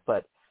learned that.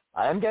 But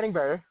I am getting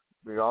better.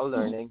 We're all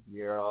learning.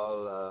 We're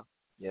all,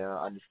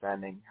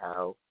 understanding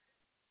how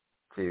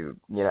to,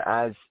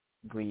 as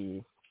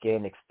we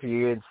gain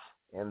experience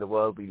in the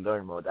world, we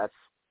learn more. That's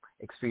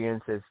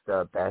experience is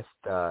the best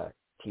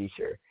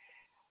teacher.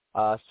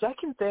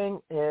 Second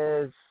thing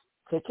is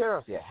take care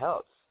of your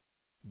health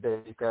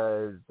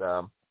because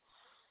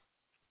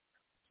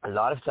a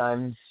lot of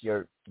times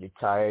you're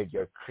tired,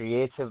 your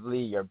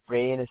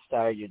brain is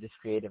tired, you're just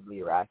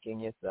creatively racking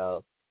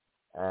yourself,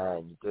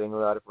 and you're doing a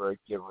lot of work.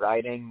 You're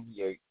writing,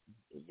 you're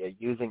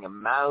using a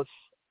mouse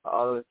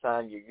all the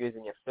time. You're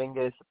using your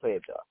fingers to play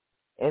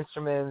the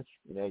instruments,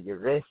 your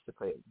wrists to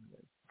play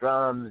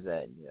drums,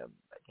 and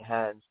like your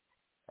hands.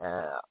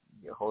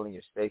 You're holding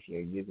your stick.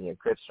 You're using your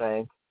grip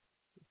strength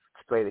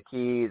to play the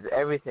keys.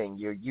 Everything.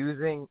 You're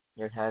using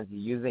your hands.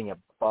 You're using your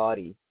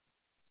body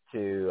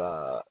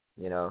to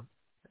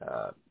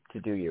to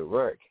do your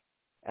work,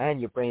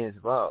 and your brain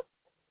as well.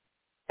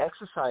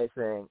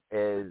 Exercising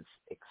is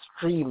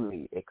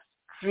extremely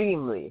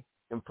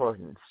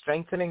important.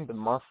 Strengthening the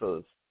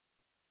muscles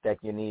that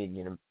you need,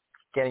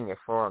 getting your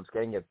forearms,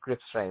 getting your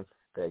grip strength,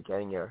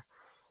 getting your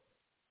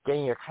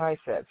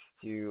triceps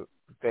to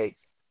great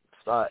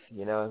spot,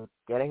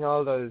 getting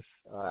all those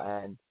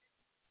and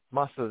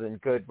muscles and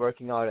good,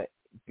 working on it,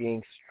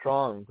 being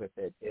strong with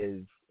it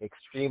is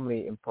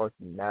extremely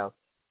important. Now,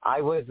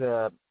 I was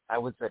a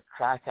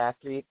track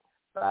athlete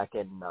back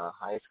in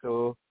high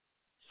school,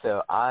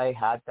 so I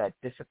had that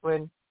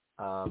discipline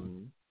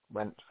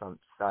went from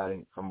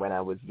starting from when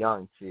I was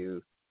young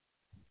to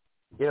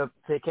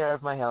take care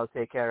of my health,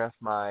 take care of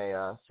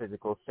my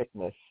physical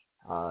fitness.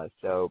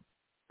 So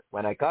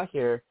when I got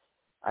here,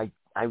 I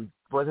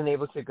wasn't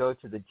able to go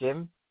to the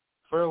gym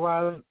for a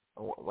while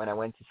when I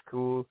went to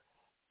school,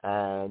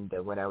 and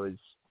when I was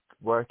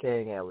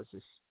working, I was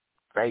just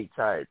very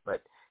tired.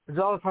 But it's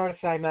all a part of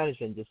time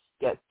management. Just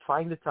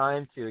find the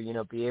time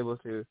to be able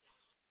to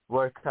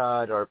work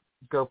out or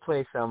go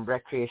play some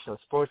recreational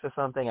sports or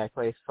something. I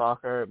play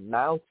soccer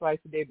now twice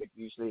a day, but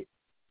usually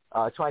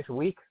twice a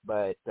week.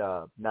 But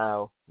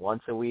now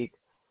once a week,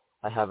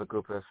 I have a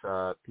group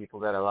of people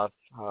that I love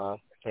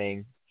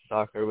playing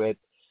soccer with.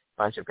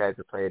 A bunch of guys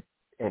that played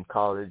in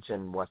college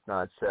and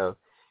whatnot. So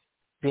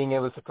being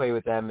able to play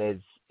with them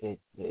it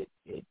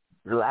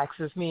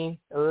relaxes me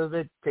a little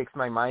bit, takes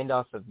my mind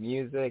off of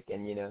music,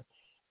 and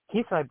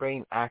keeps my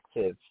brain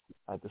active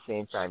at the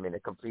same time in a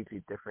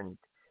completely different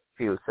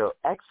field. So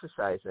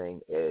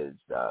exercising is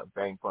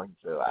very important.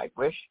 So I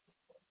wish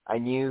I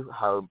knew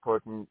how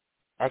important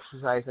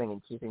exercising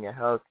and keeping your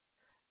health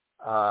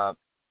uh,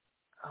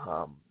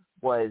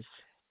 was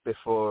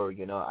before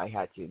I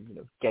had to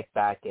get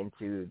back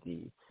into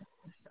the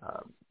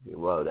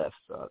world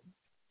of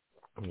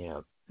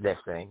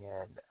lifting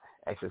and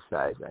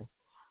exercising.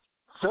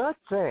 Third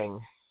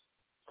thing,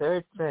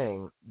 third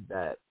thing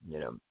that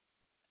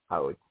I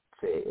would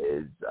say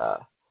is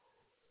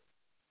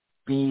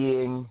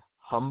being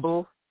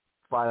humble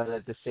while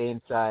at the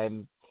same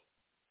time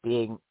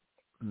being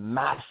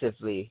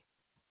massively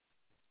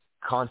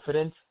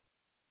confident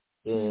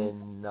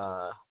in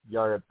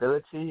your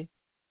ability,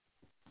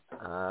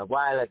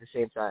 while at the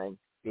same time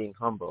being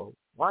humble.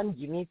 One,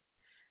 you need,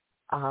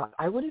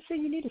 I wouldn't say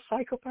you need a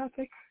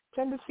psychopathic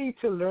tendency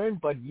to learn,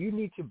 but you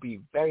need to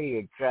be very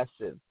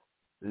aggressive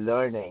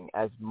learning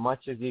as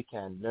much as you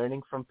can,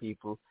 learning from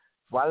people,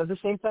 while at the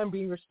same time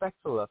being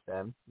respectful of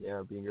them,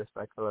 being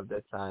respectful of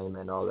their time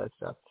and all that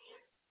stuff.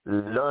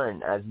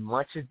 Learn as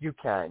much as you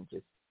can.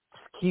 Just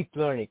keep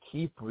learning,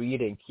 keep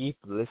reading, keep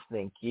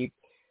listening, keep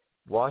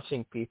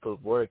watching people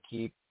work,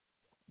 keep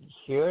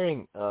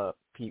hearing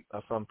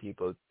from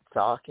people,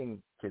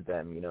 talking to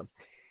them.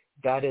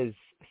 That is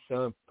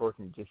so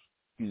important. Just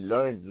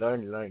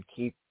learn,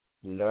 keep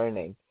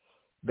learning.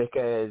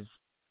 Because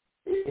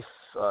if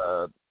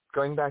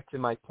going back to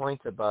my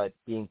point about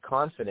being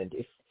confident,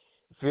 if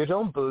you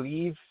don't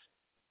believe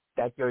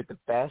that you're the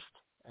best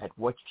at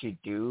what you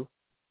do,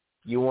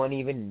 you won't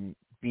even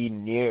be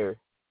near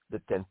the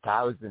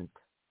 10,000th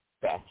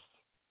best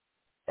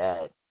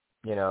at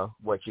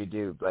what you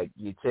do. Like,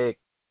 you take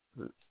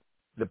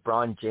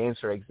LeBron James,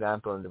 for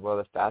example, in the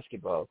world of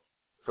basketball.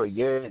 For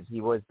years,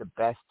 he was the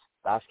best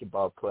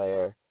basketball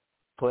player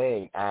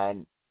playing,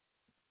 and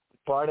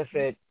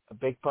a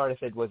big part of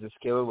it was his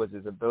skill, was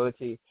his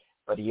ability,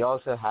 but he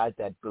also had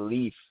that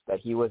belief that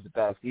he was the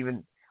best.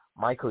 Even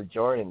Michael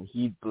Jordan,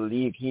 he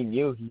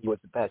knew he was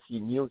the best.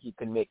 He knew he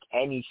could make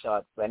any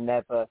shot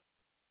whenever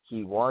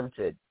he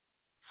wanted.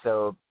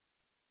 So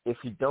if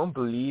you don't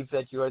believe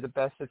that you are the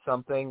best at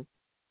something,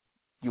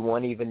 you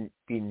won't even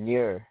be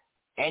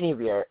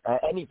anywhere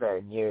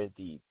near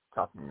the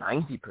top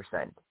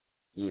 90%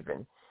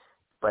 even.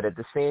 But at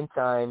the same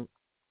time,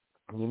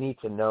 you need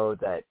to know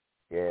that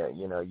you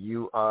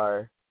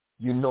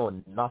know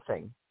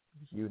nothing.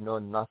 You know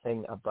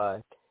nothing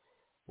about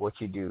what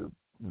you do.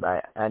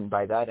 And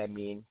by that I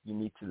mean you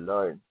need to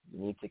learn. You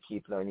need to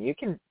keep learning.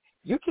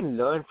 You can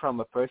learn from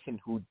a person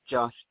who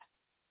just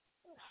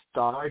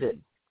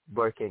started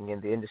working in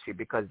the industry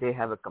because they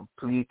have a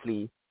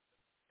completely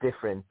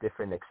different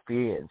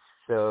experience.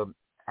 So,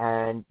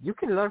 and you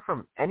can learn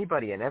from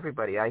anybody and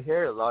everybody. I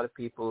hear a lot of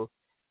people,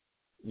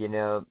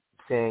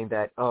 saying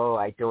that, oh,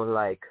 I don't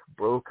like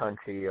bro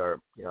country, or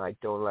I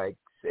don't like,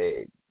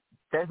 say,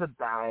 there's a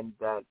band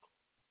that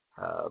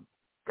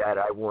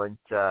I won't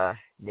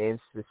name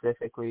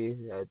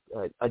specifically,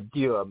 a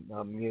duo,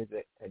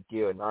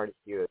 an artist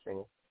duo,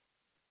 singer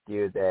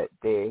duo, that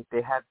they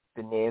have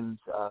the names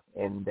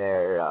in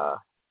their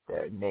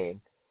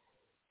name.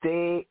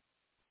 A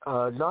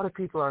lot of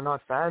people are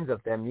not fans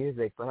of their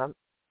music, but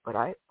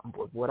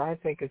what I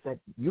think is that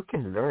you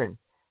can learn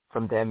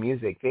from their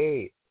music.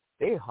 They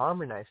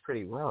harmonize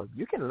pretty well.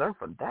 You can learn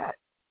from that.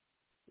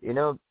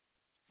 You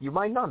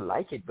might not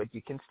like it, but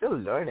you can still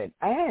learn it.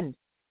 And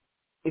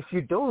if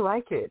you don't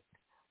like it,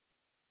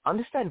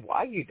 understand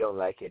why you don't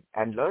like it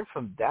and learn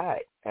from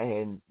that.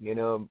 And,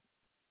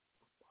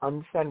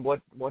 understand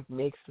what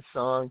makes the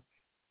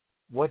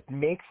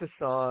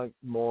song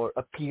more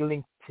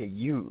appealing to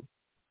you.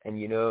 And,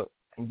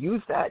 and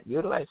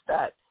utilize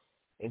that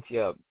into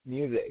your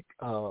music,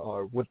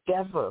 or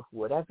whatever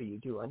you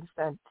do.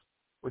 Understand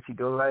what you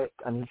don't like,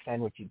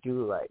 understand what you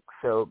do like.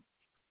 So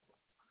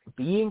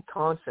being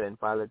confident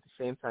while at the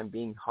same time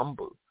being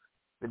humble.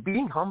 But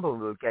being humble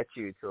will get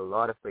you to a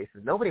lot of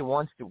places. Nobody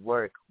wants to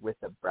work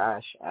with a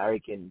brash,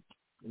 arrogant,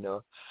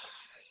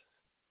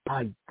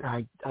 I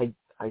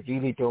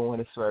really don't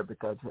want to swear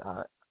because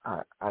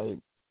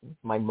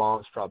my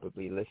mom's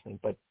probably listening,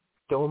 but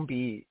don't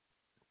be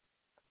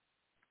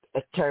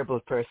a terrible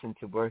person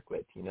to work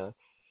with,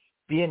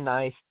 Be a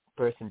nice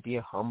person, be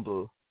a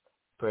humble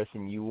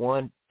person. You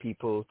want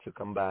people to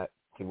come back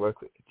to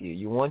work with you.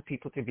 You want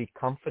people to be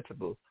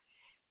comfortable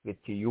with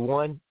you. You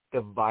want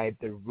the vibe,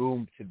 the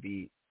room to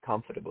be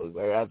comfortable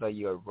wherever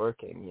you're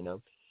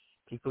working.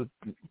 People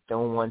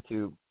don't want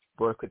to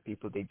work with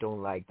people they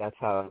don't like. That's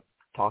how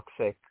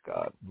toxic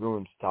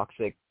rooms,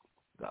 toxic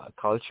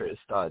culture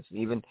starts.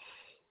 Even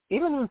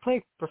when we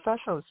play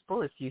professional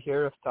sports, you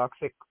hear of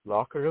toxic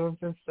locker rooms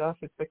and stuff.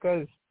 It's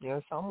because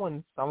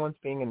someone's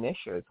being an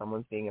issue,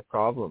 someone's being a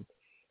problem.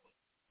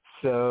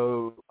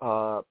 So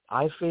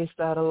I face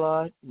that a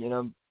lot.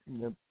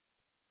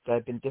 There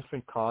have been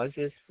different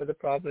causes for the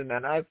problem,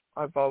 and I've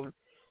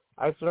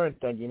learned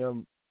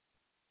that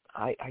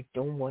I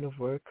don't want to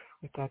work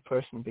with that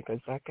person because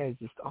that guy's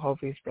just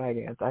always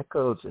bragging, and that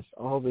girl's just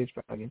always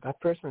bragging.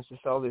 That person's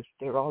just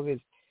they're always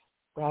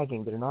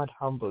bragging. They're not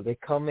humble. They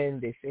come in,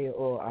 they say,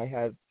 oh, I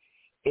have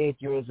 8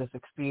 years of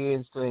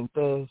experience doing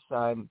this.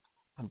 I'm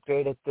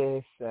great at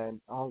this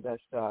and all that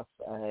stuff.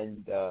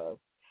 And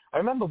I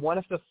remember one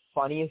of the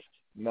funniest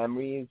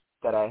memories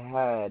that I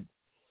had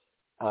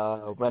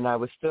when I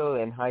was still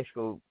in high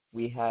school.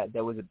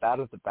 There was a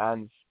Battle of the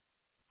Bands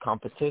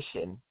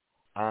competition,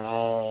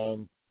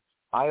 and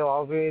I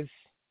always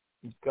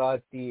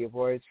got the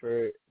awards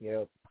for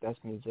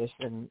best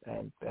musician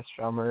and best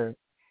drummer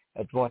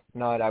and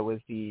whatnot. I was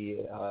the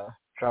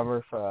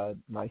drummer for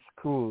my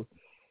school,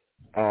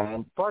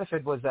 and part of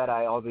it was that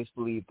I always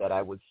believed that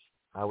I was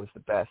the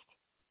best.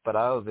 But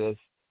I always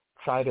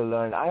try to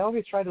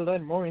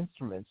learn more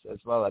instruments as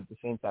well at the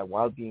same time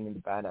while being in the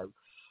band. I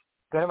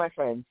go to my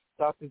friends,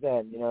 talk to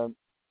them,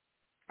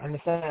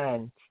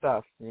 understand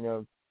stuff,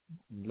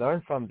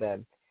 learn from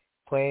them,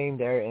 playing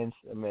their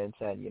instruments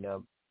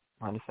and,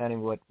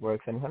 understanding what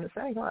works and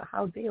understanding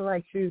how they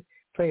like to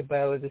play.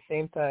 But at the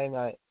same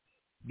time,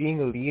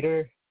 being a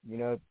leader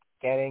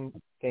getting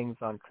things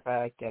on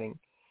track, getting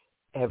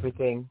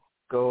everything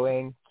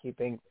going,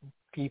 keeping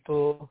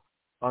people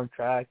on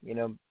track.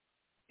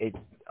 It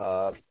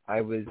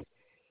I was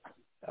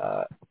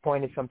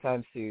appointed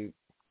sometimes to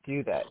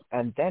do that.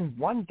 And then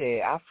one day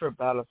after a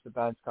Battle of the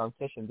Bands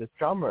competition, this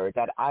drummer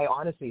that I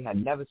honestly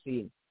had never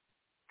seen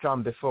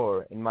drum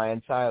before in my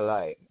entire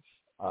life,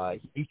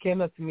 he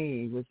came up to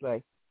me. He was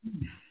like,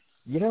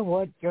 "You know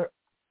what?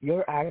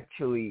 You're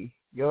actually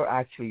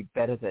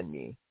better than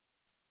me."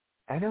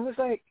 And I was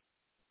like,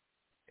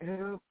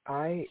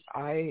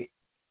 I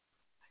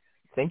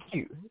thank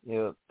you.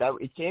 That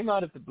it came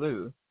out of the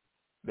blue,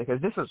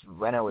 because this was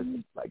when I was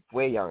like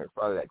way younger,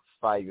 probably like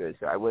 5 years.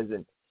 So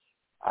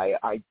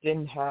I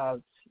didn't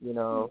have,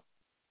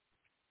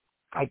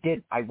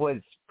 I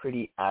was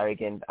pretty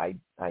arrogant. I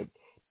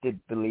did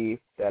believe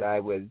that I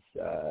was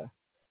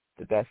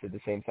the best at the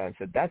same time.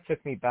 So that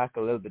took me back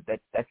a little bit.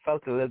 That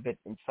felt a little bit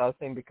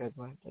insulting, because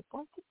I was like,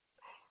 what?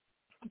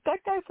 Did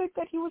that guy think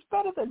that he was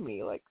better than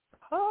me? Like,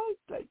 huh?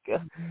 Like,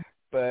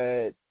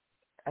 but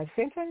at the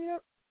same time,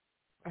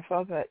 I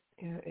felt that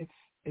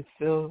it's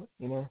still,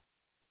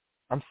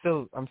 I'm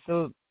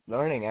still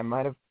learning. I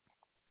might have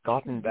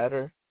gotten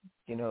better,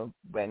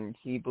 when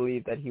he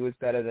believed that he was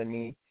better than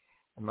me.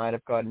 I might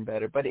have gotten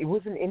better, but it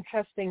was an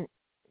interesting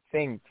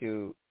thing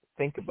to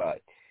think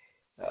about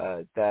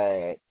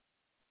that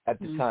at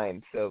the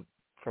time. So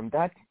from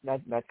that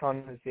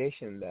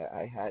conversation that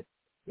I had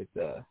with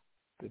the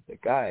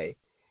guy,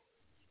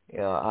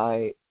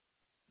 I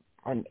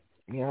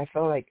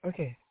felt like,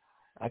 okay,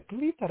 I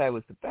believe that I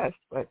was the best,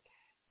 but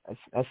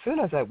as soon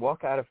as I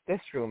walk out of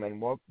this room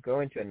and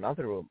go into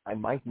another room, I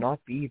might not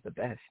be the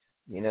best,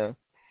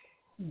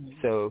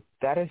 So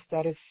that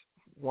is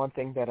one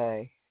thing that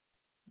I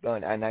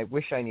done, and I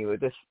wish I knew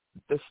this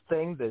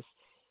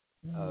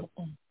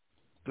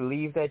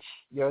believe that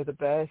you're the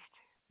best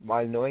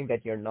while knowing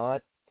that you're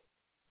not,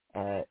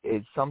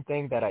 is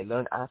something that I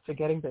learned after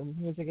getting the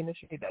music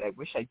industry that I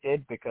wish I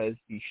did, because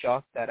the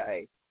shock that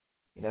I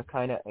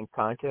kind of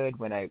encountered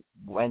when I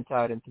went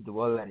out into the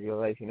world and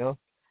realized,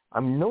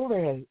 I'm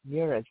nowhere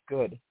near as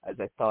good as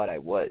I thought I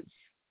was.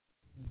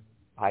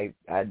 I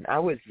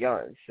was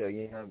young, so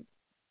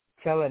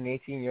tell an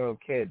 18-year-old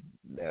kid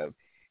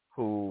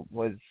who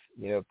was,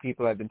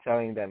 people have been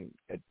telling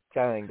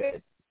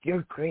that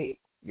you're great,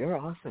 you're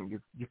awesome,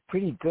 you're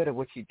pretty good at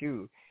what you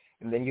do,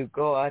 and then you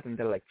go out and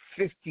there are like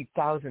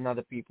 50,000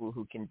 other people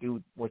who can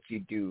do what you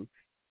do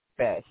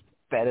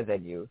better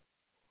than you.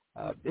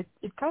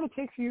 It kind of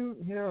takes you,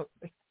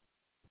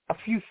 a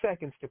few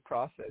seconds to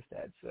process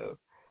that. So,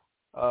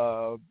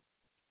 for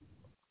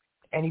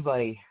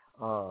anybody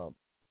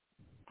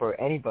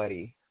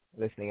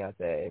listening out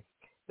there,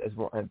 if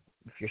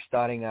you're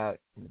starting out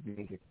in the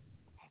music,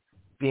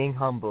 being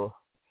humble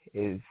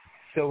is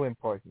so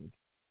important.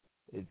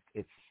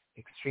 It's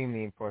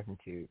extremely important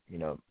to,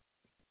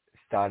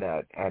 start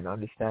out and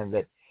understand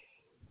that,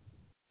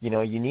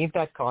 you need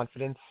that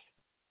confidence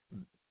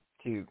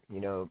to,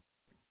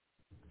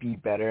 be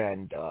better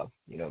and,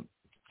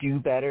 do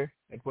better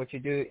at what you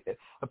do.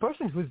 A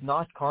person who's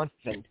not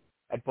confident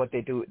at what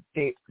they do,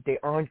 they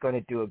aren't going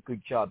to do a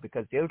good job,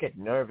 because they'll get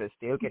nervous,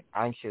 they'll get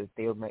anxious,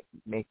 they'll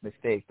make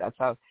mistakes. That's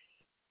how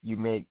you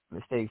make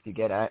mistakes. You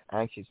get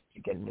anxious,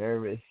 you get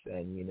nervous,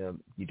 and,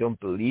 you don't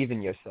believe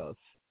in yourself.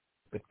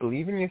 But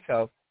believe in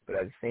yourself, but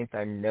at the same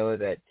time know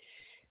that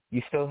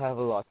you still have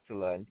a lot to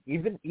learn.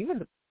 Even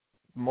the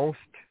most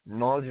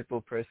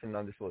knowledgeable person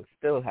on this world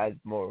still has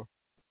more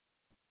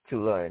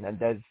to learn. And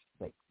there's,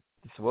 like,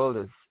 this world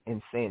is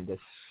insane. There's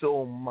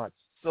so much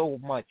to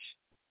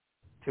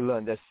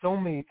learn. There's so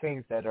many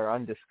things that are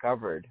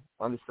undiscovered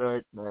on this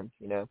earth, and,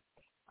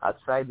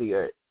 outside the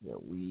earth.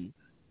 We,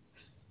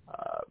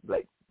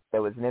 like,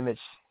 there was an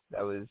image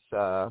that was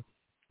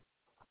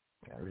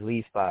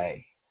released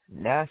by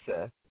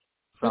NASA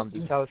from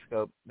the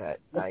telescope that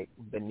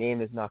the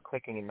name is not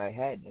clicking in my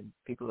head, and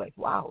people are like,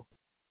 wow,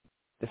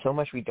 there's so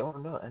much we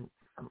don't know, and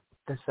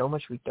there's so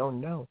much we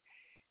don't know,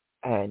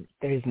 and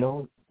there is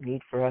no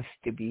need for us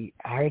to be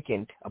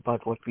arrogant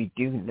about what we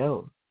do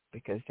know,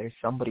 because there's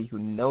somebody who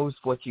knows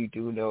what you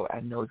do know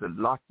and knows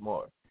a lot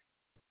more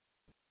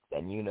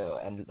than you know,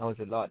 and knows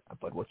a lot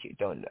about what you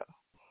don't know.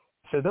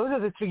 So those are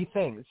the three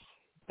things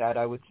that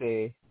I would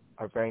say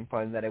are very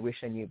important that I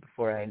wish I knew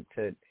before I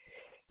entered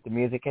the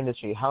music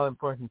industry. How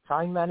important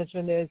time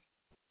management is,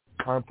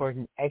 how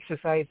important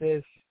exercise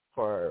is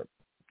for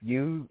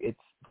you. It's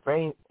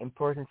very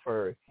important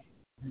for,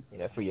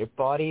 for your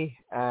body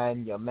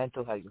and your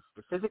mental health,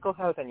 your physical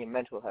health and your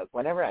mental health.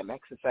 Whenever I'm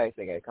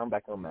exercising, I come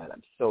back home, man,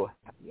 I'm so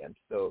happy. I'm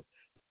so,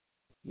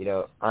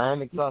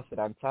 I'm exhausted,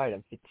 I'm tired,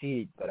 I'm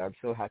fatigued, but I'm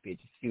so happy. I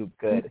just feel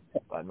good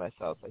about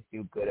myself. I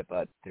feel good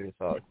about the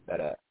results that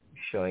are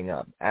showing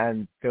up.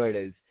 And third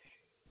is,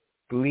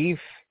 believe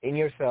in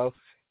yourself,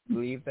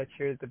 believe that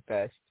you're the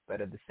best, but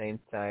at the same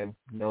time,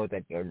 know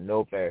that you're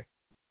nowhere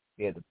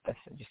near the best,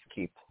 and just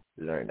keep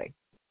learning.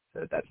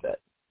 So that's it.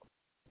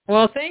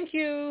 Well, thank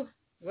you,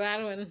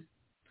 Gladwyn.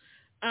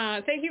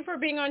 Thank you for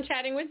being on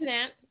Chatting with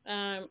Nat.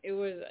 It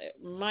was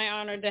my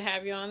honor to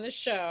have you on the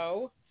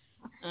show.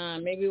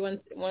 Maybe one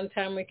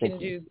time we can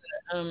do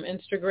the,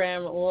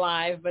 Instagram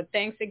live. But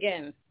thanks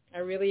again. I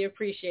really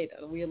appreciate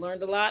it. We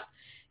learned a lot,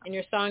 and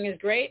your song is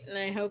great, and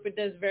I hope it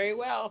does very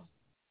well.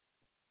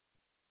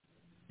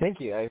 Thank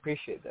you. I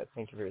appreciate that.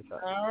 Thank you for your time.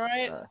 All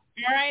right,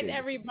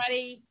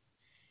 everybody.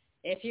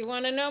 If you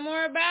want to know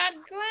more about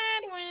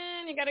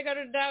Gladwyn, you got to go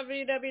to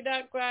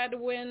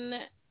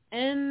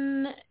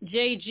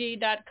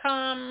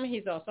www.gladwynnjg.com.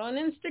 He's also on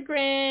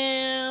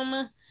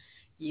Instagram.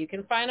 You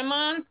can find him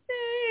on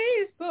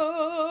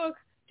Facebook.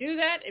 Do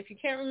that. If you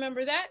can't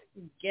remember that,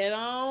 get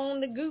on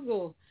to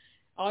Google.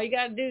 All you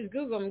got to do is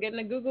Google. I'm getting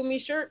a Google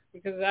Me shirt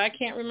because I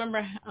can't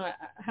remember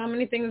how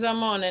many things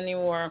I'm on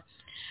anymore.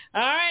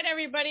 All right,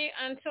 everybody.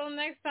 Until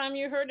next time,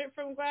 you heard it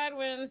from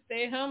Gladwyn.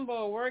 Stay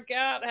humble, work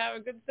out, have a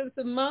good sense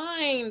of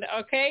mind.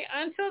 Okay?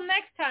 Until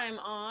next time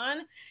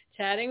on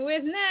Chatting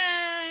with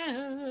Nat.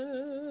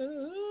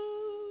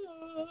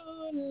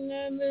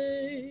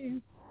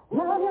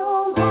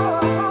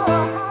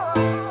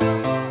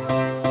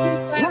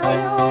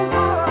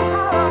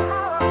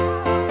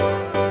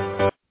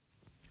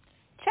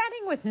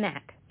 Chatting with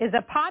Nat is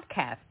a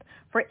podcast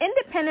for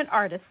independent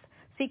artists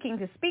seeking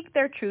to speak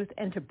their truth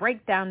and to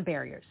break down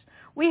barriers.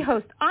 We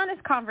host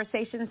honest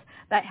conversations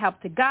that help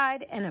to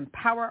guide and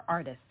empower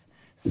artists.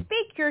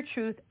 Speak your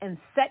truth and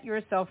set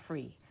yourself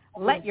free.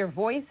 Let your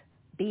voice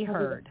be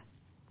heard.